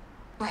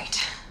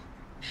 Right.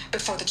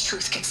 Before the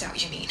truth gets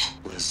out, you mean?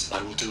 Liz,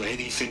 I will do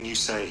anything you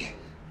say.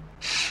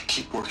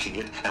 Keep working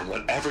it, and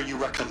whatever you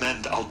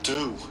recommend, I'll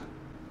do.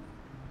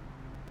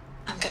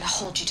 I'm gonna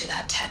hold you to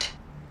that, Ted.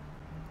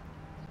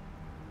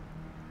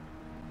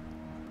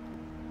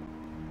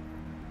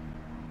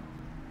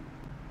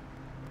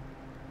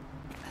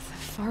 The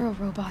Faro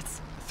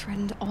robots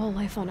threatened all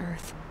life on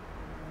Earth,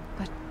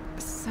 but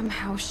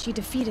somehow she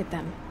defeated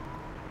them.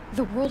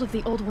 The world of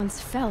the old ones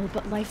fell,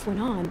 but life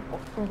went on,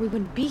 or we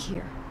wouldn't be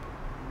here.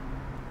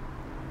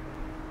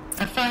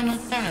 A final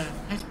file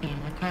has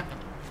been recovered.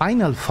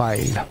 Final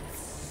file.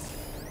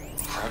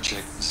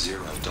 Project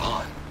Zero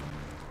Dawn.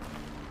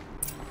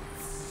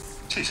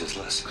 Jesus,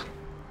 Liz.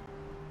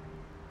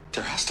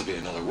 There has to be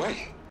another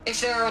way. If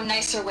there were a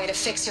nicer way to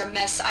fix your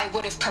mess, I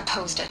would have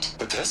proposed it.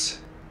 But this?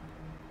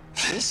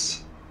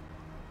 This?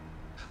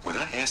 When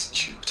I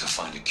asked you to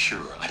find a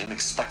cure, I didn't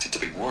expect it to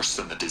be worse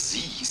than the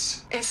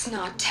disease. It's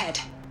not, Ted.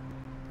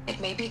 It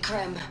may be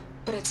grim,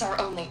 but it's our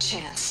only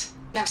chance.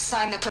 Now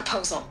sign the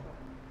proposal.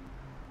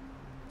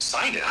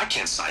 Sign it? I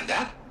can't sign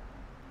that.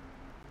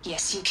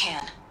 Yes, you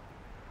can.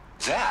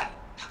 That?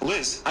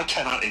 Liz, I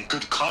cannot in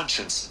good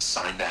conscience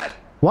sign that.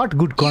 What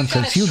good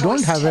conscience? You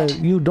don't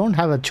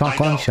have a I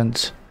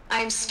conscience. I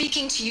am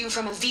speaking to you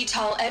from a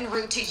VTOL en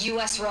route to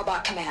U.S.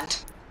 Robot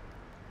Command.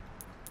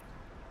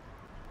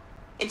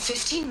 In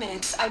 15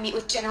 minutes, I meet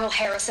with General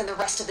Harris and the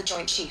rest of the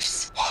Joint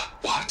Chiefs.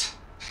 What?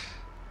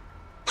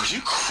 Are you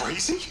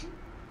crazy?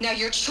 Now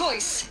your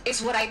choice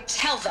is what I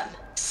tell them.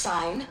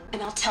 Sign,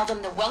 and I'll tell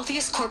them the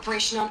wealthiest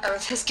corporation on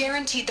Earth has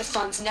guaranteed the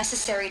funds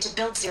necessary to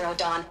build Zero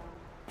Dawn.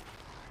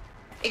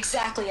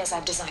 Exactly as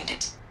I've designed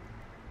it.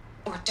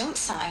 Or don't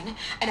sign,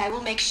 and I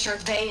will make sure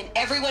they and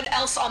everyone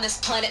else on this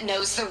planet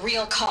knows the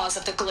real cause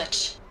of the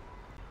glitch.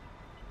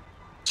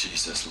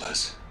 Jesus,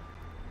 Liz.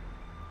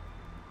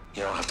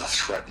 You don't have to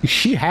threaten.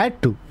 She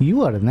had to.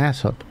 You are an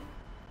asshole.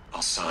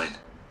 I'll sign.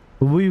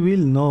 We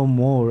will know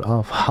more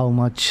of how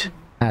much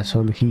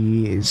asshole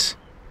he is.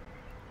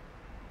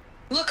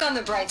 Look on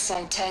the bright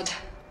side, Ted.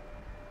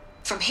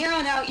 From here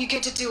on out, you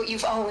get to do what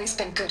you've always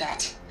been good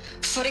at.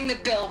 Footing the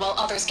bill while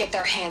others get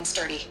their hands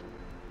dirty.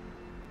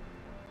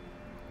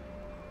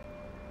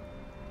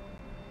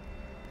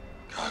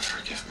 God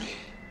forgive me.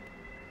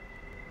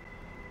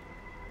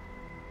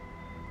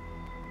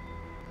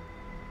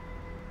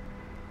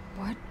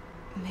 What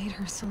made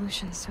her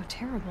solution so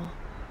terrible?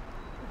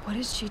 What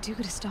did she do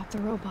to stop the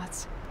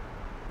robots?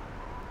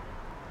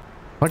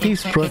 What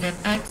is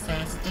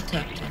access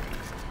detected.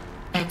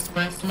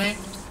 Express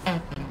lift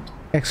opened.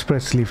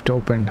 Express lift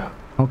opened.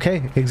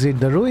 Okay, exit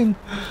the ruin.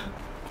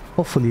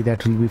 Hopefully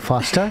that will be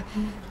faster.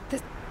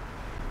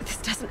 This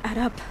doesn't add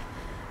up.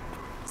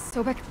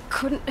 Sobek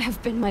couldn't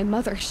have been my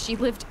mother. She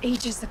lived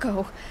ages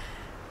ago.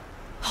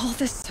 All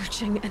this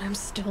searching and I'm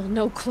still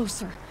no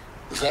closer.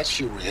 That's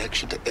your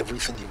reaction to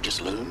everything you've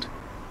just learned?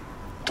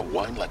 To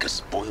whine like a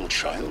spoiled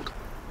child?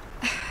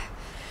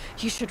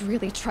 You should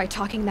really try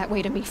talking that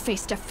way to me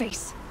face to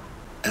face.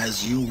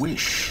 As you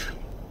wish.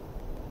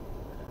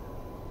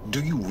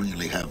 Do you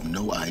really have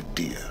no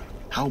idea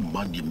how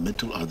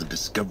monumental are the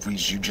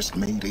discoveries you just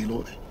made,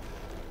 Aloy?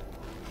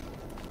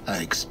 I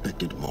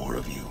expected more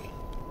of you.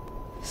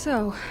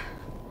 So,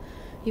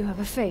 you have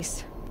a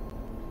face.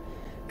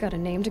 Got a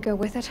name to go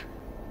with it?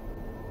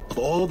 Of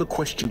all the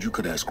questions you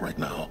could ask right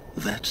now,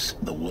 that's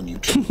the one you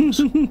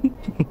choose.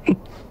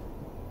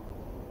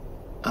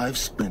 I've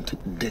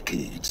spent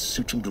decades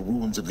searching the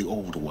ruins of the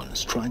old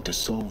ones, trying to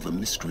solve the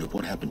mystery of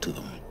what happened to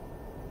them.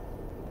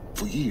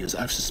 For years,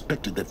 I've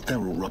suspected that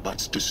Pharaoh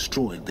robots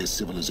destroyed their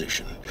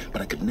civilization,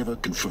 but I could never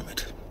confirm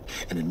it.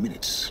 And in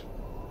minutes,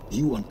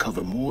 you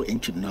uncover more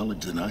ancient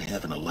knowledge than I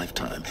have in a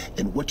lifetime,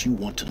 and what you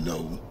want to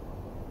know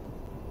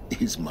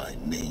is my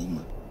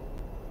name.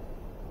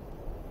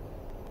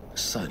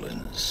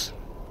 Silence.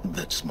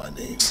 That's my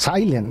name.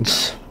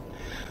 Silence.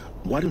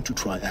 Why don't you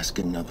try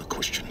asking another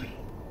question?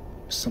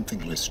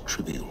 Something less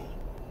trivial.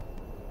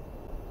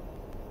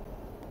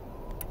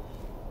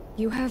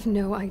 You have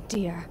no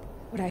idea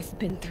what I've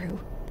been through.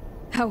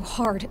 How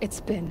hard it's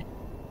been.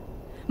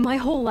 My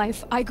whole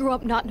life, I grew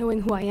up not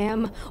knowing who I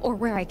am or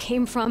where I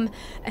came from,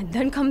 and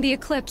then come the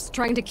Eclipse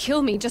trying to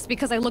kill me just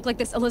because I look like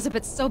this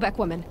Elizabeth Sobek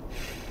woman.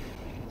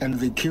 And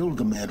they killed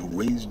the man who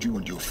raised you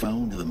and you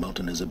found in the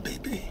mountain as a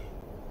baby.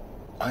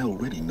 I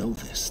already know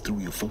this through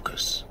your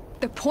focus.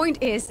 The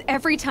point is,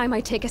 every time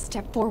I take a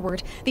step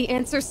forward, the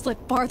answers slip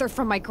farther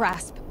from my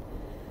grasp.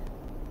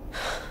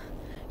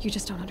 You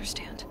just don't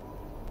understand.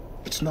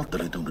 It's not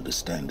that I don't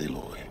understand,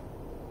 Aloy.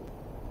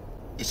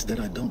 It's that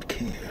I don't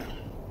care.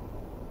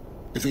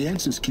 If the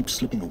answers keep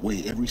slipping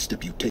away every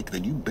step you take,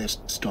 then you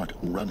best start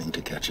running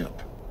to catch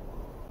up.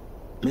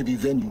 Maybe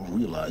then you'll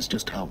realize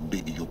just how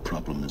big your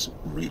problems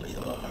really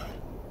are.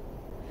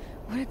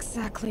 What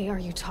exactly are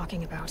you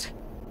talking about?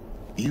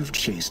 You've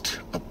chased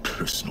a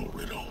personal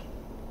riddle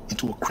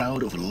into a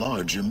crowd of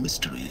larger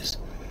mysteries.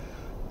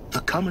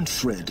 The common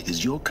thread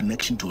is your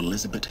connection to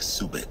Elizabeth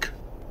Sobek.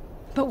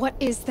 But what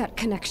is that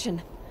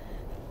connection?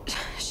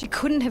 She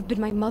couldn't have been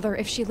my mother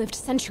if she lived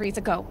centuries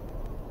ago.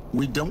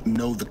 We don't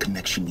know the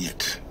connection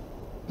yet.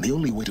 The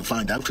only way to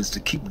find out is to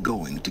keep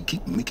going, to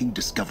keep making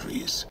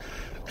discoveries.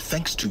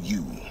 Thanks to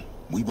you,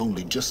 we've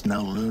only just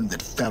now learned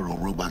that Pharaoh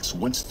robots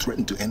once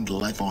threatened to end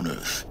life on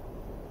Earth.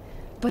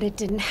 But it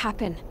didn't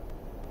happen.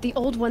 The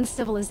Old One's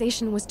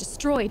civilization was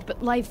destroyed,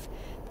 but life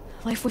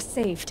was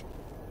saved.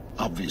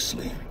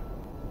 Obviously.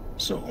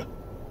 So,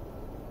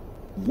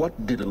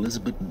 what did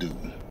Elizabeth do?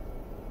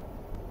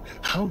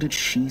 How did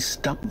she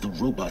stop the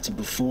robots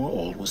before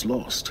all was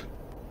lost?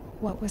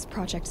 What was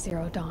Project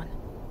Zero Dawn?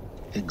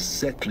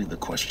 Exactly the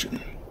question.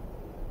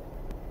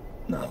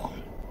 Now,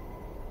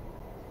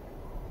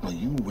 are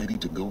you ready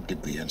to go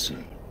get the answer?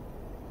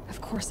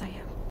 Of course I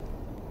am.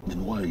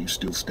 Then why are you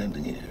still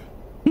standing here?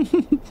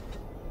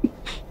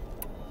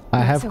 I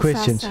have so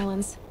questions. Fast,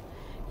 Silence.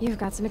 You've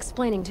got some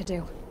explaining to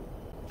do.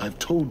 I've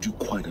told you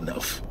quite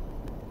enough.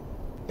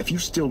 If you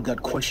still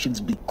got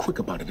questions, be quick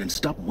about it and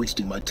stop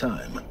wasting my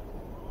time.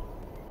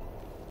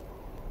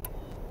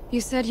 You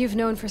said you've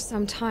known for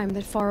some time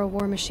that Pharaoh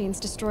war machines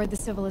destroyed the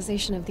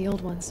civilization of the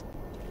Old Ones.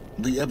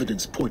 The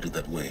evidence pointed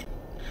that way.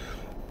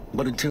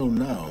 But until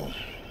now,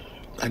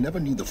 I never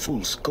knew the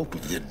full scope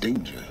of their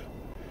danger.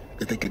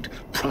 That they could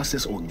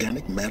process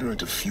organic matter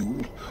into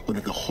fuel, or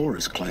that the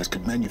Horus class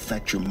could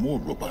manufacture more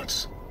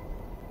robots.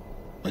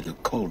 Like a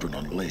cauldron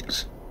on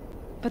legs.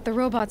 But the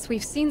robots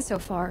we've seen so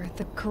far,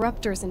 the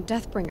Corruptors and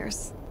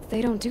Deathbringers,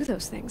 they don't do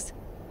those things.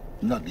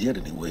 Not yet,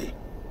 anyway.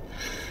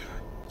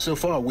 So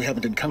far, we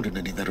haven't encountered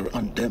any that are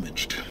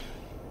undamaged.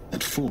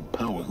 At full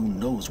power, who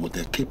knows what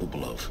they're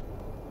capable of?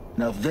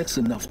 Now, if that's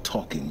enough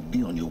talking,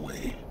 be on your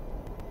way.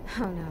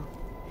 Oh no.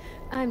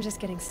 I'm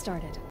just getting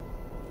started.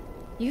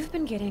 You've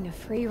been getting a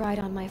free ride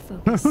on my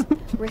focus,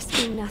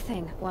 risking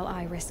nothing while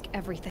I risk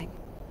everything.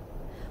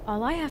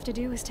 All I have to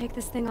do is take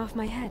this thing off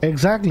my head.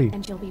 Exactly.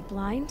 And you'll be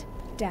blind,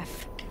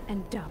 deaf,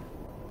 and dumb.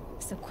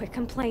 So quit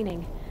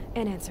complaining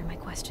and answer my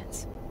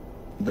questions.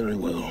 Very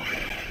well.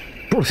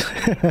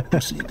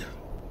 Proceed.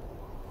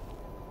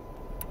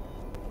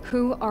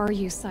 Who are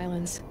you,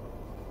 Silence?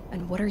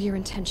 And what are your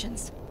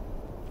intentions?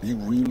 You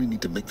really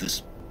need to make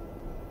this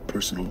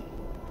personal.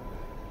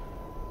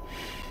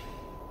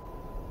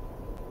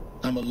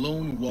 I'm a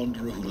lone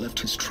wanderer who left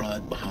his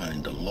tribe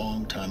behind a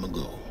long time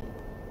ago.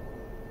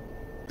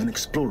 An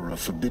explorer of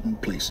forbidden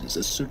places,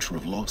 a searcher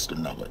of lost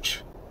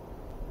knowledge.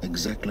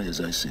 Exactly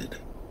as I said.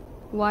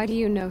 Why do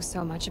you know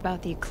so much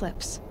about the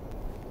eclipse?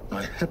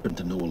 I happen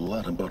to know a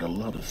lot about a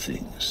lot of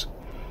things.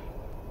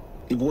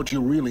 If what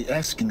you're really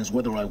asking is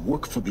whether I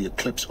work for the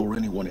eclipse or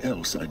anyone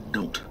else, I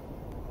don't.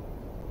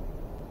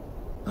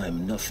 I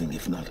am nothing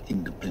if not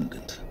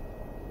independent.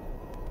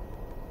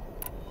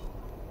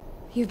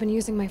 You've been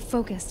using my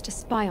focus to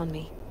spy on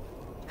me.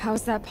 How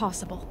is that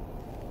possible?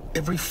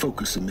 Every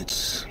focus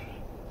emits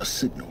a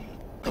signal,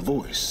 a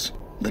voice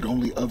that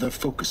only other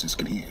focuses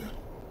can hear.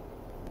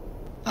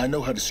 I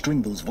know how to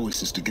string those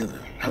voices together,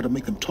 how to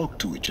make them talk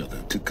to each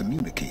other, to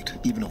communicate,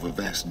 even over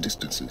vast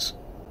distances.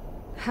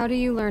 How do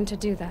you learn to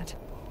do that?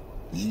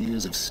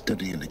 Years of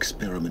study and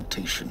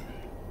experimentation.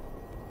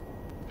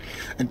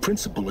 In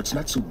principle, it's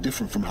not so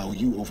different from how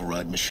you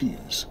override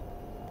machines.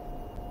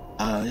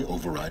 I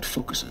override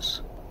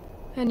focuses.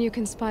 And you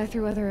can spy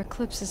through other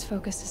eclipses'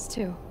 focuses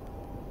too.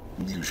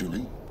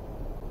 Usually.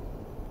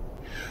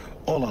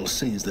 All I'll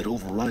say is that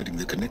overriding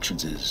the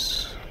connections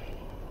is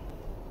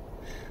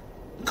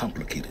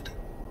complicated.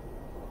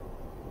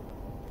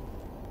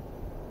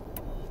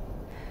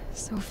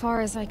 So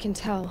far as I can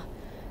tell,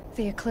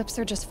 the Eclipse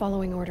are just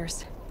following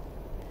orders.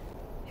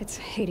 It's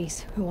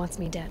Hades who wants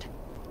me dead.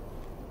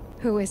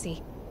 Who is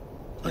he?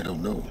 I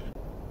don't know.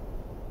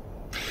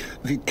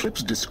 The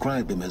Eclipse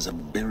described him as a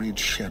buried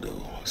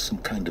shadow, some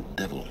kind of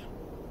devil.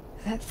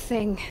 That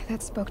thing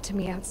that spoke to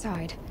me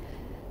outside,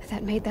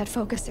 that made that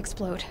focus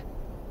explode.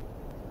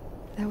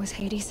 That was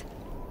Hades.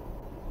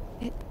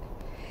 It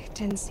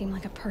didn't seem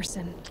like a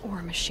person or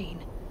a machine.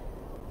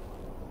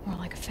 More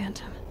like a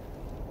phantom.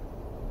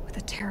 With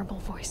a terrible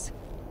voice.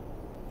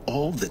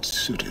 All that's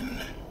certain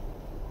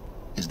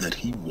is that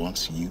he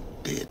wants you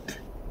dead.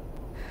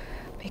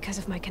 Because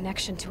of my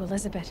connection to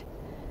Elizabeth.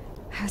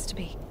 Has to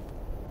be.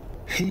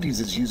 Hades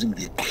is using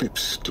the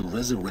Eclipse to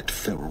resurrect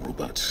feral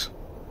robots.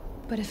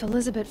 But if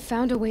Elizabeth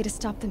found a way to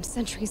stop them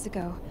centuries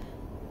ago,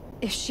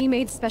 if she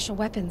made special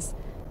weapons,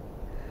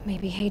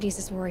 maybe Hades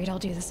is worried I'll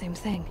do the same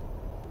thing.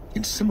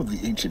 In some of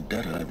the ancient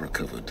data I've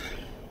recovered,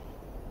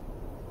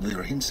 there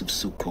are hints of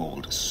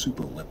so-called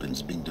super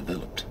weapons being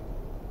developed.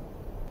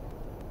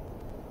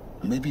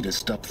 Maybe to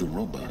stop the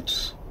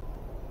robots,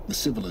 the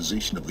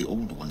civilization of the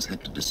old ones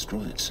had to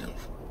destroy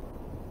itself.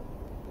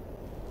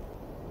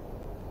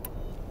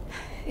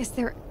 Is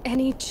there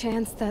any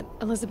chance that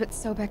Elizabeth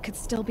Sobek could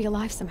still be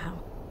alive somehow?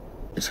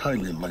 It's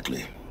highly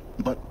unlikely,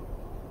 but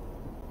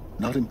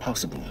not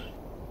impossible.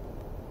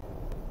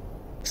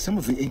 Some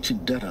of the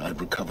ancient data I've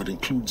recovered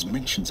includes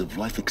mentions of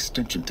life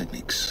extension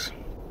techniques.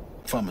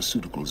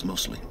 Pharmaceuticals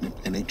mostly,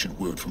 an ancient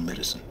word for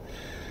medicine.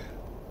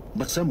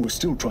 But some were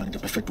still trying to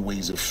perfect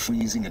ways of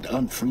freezing and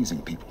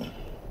unfreezing people.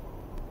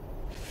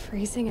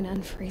 Freezing and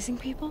unfreezing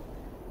people?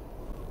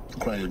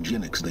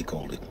 Cryogenics, they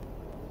called it.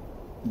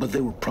 But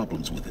there were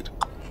problems with it.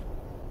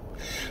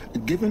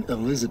 Given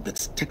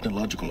Elizabeth's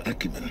technological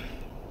acumen,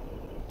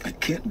 I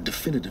can't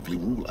definitively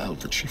rule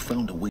out that she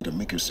found a way to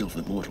make herself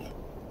immortal.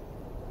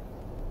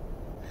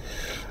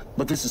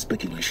 But this is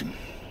speculation.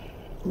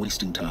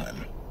 Wasting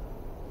time.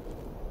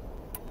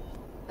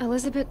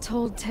 Elizabeth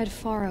told Ted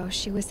Faro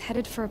she was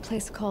headed for a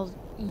place called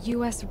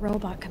U.S.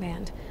 Robot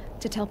Command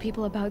to tell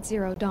people about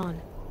Zero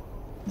Dawn.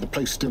 The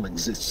place still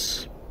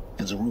exists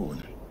as a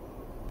ruin.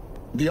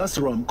 The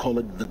Asuram call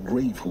it the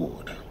Grave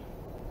Horde.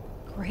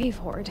 Grave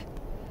Horde?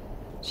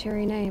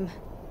 Cheery name.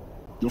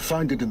 You'll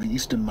find it in the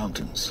Eastern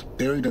Mountains,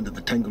 buried under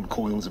the tangled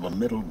coils of a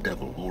metal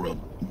devil, or a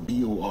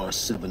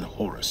BOR-7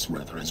 Horus,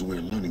 rather, as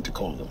we're learning to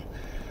call them.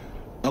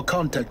 I'll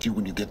contact you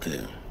when you get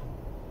there.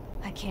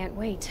 I can't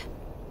wait.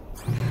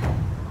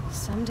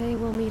 Someday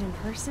we'll meet in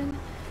person,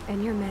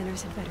 and your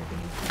manners had better be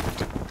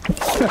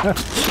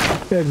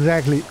improved.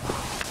 Exactly.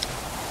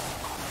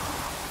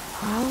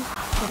 Well,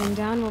 getting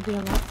down will be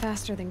a lot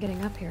faster than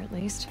getting up here, at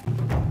least.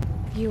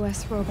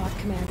 U.S. Robot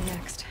Command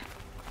next.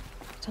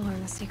 To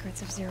learn the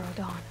secrets of Zero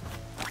Dawn.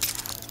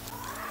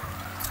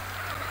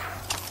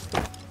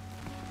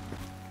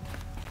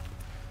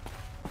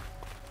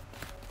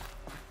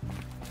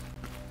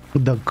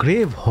 The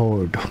Grave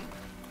Horde.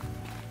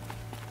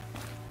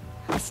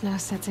 The snow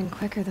sets in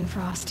quicker than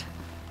frost.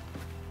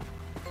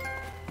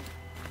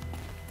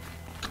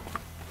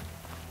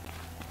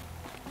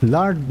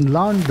 Learn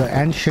the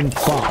ancient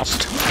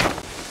past.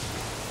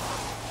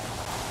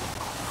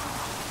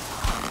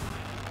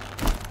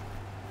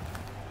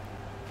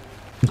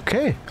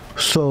 Okay,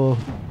 so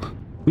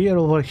we are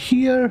over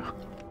here,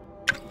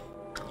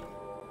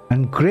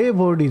 and Grave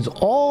Horde is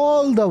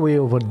all the way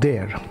over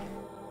there.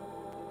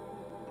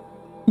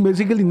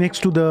 Basically next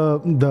to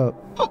the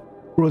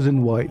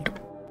frozen void.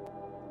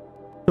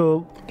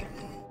 So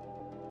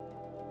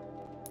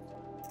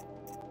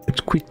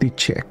let's quickly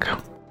check.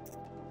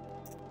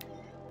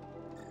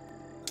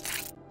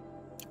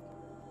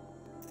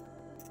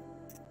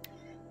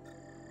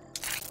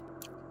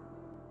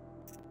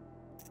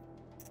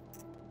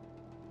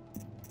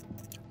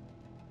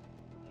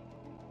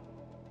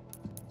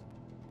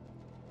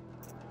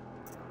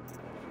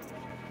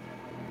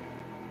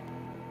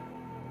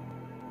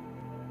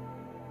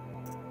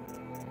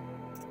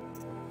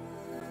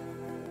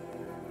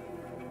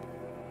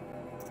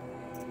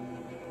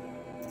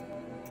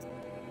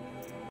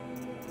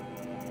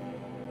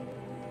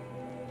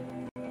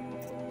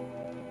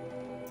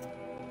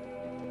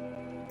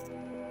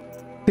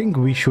 think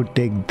we should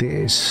take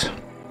this,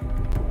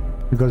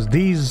 because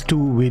these two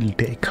will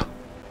take.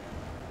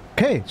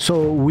 Okay,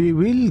 so we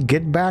will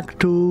get back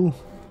to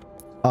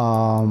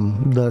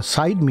the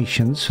side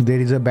missions. There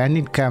is a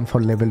bandit camp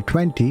for level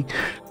 20.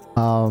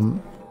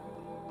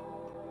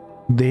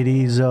 There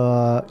is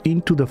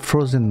into the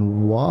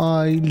frozen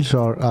wilds,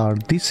 or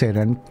this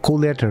errand,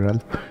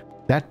 collateral,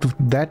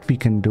 that we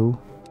can do.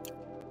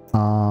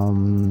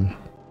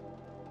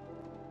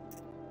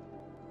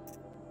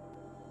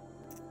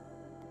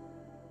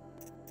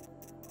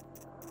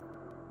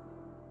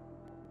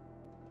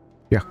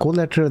 Yeah,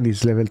 collateral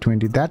is level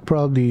 20. That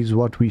probably is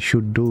what we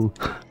should do.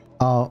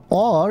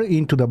 Or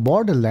into the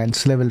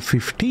borderlands, level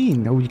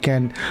 15. We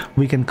can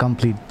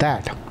complete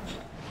that.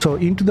 So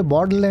into the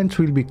borderlands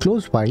will be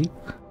close by,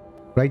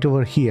 right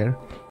over here.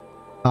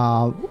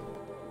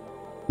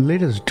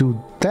 Let us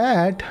do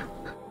that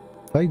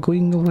by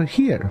going over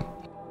here.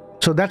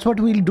 So that's what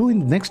we'll do in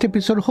the next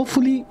episode.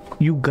 Hopefully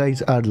you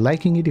guys are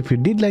liking it. If you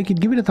did like it,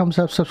 give it a thumbs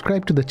up,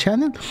 subscribe to the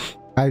channel.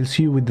 I'll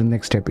see you with the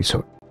next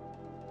episode.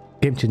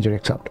 Game Changer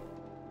X out.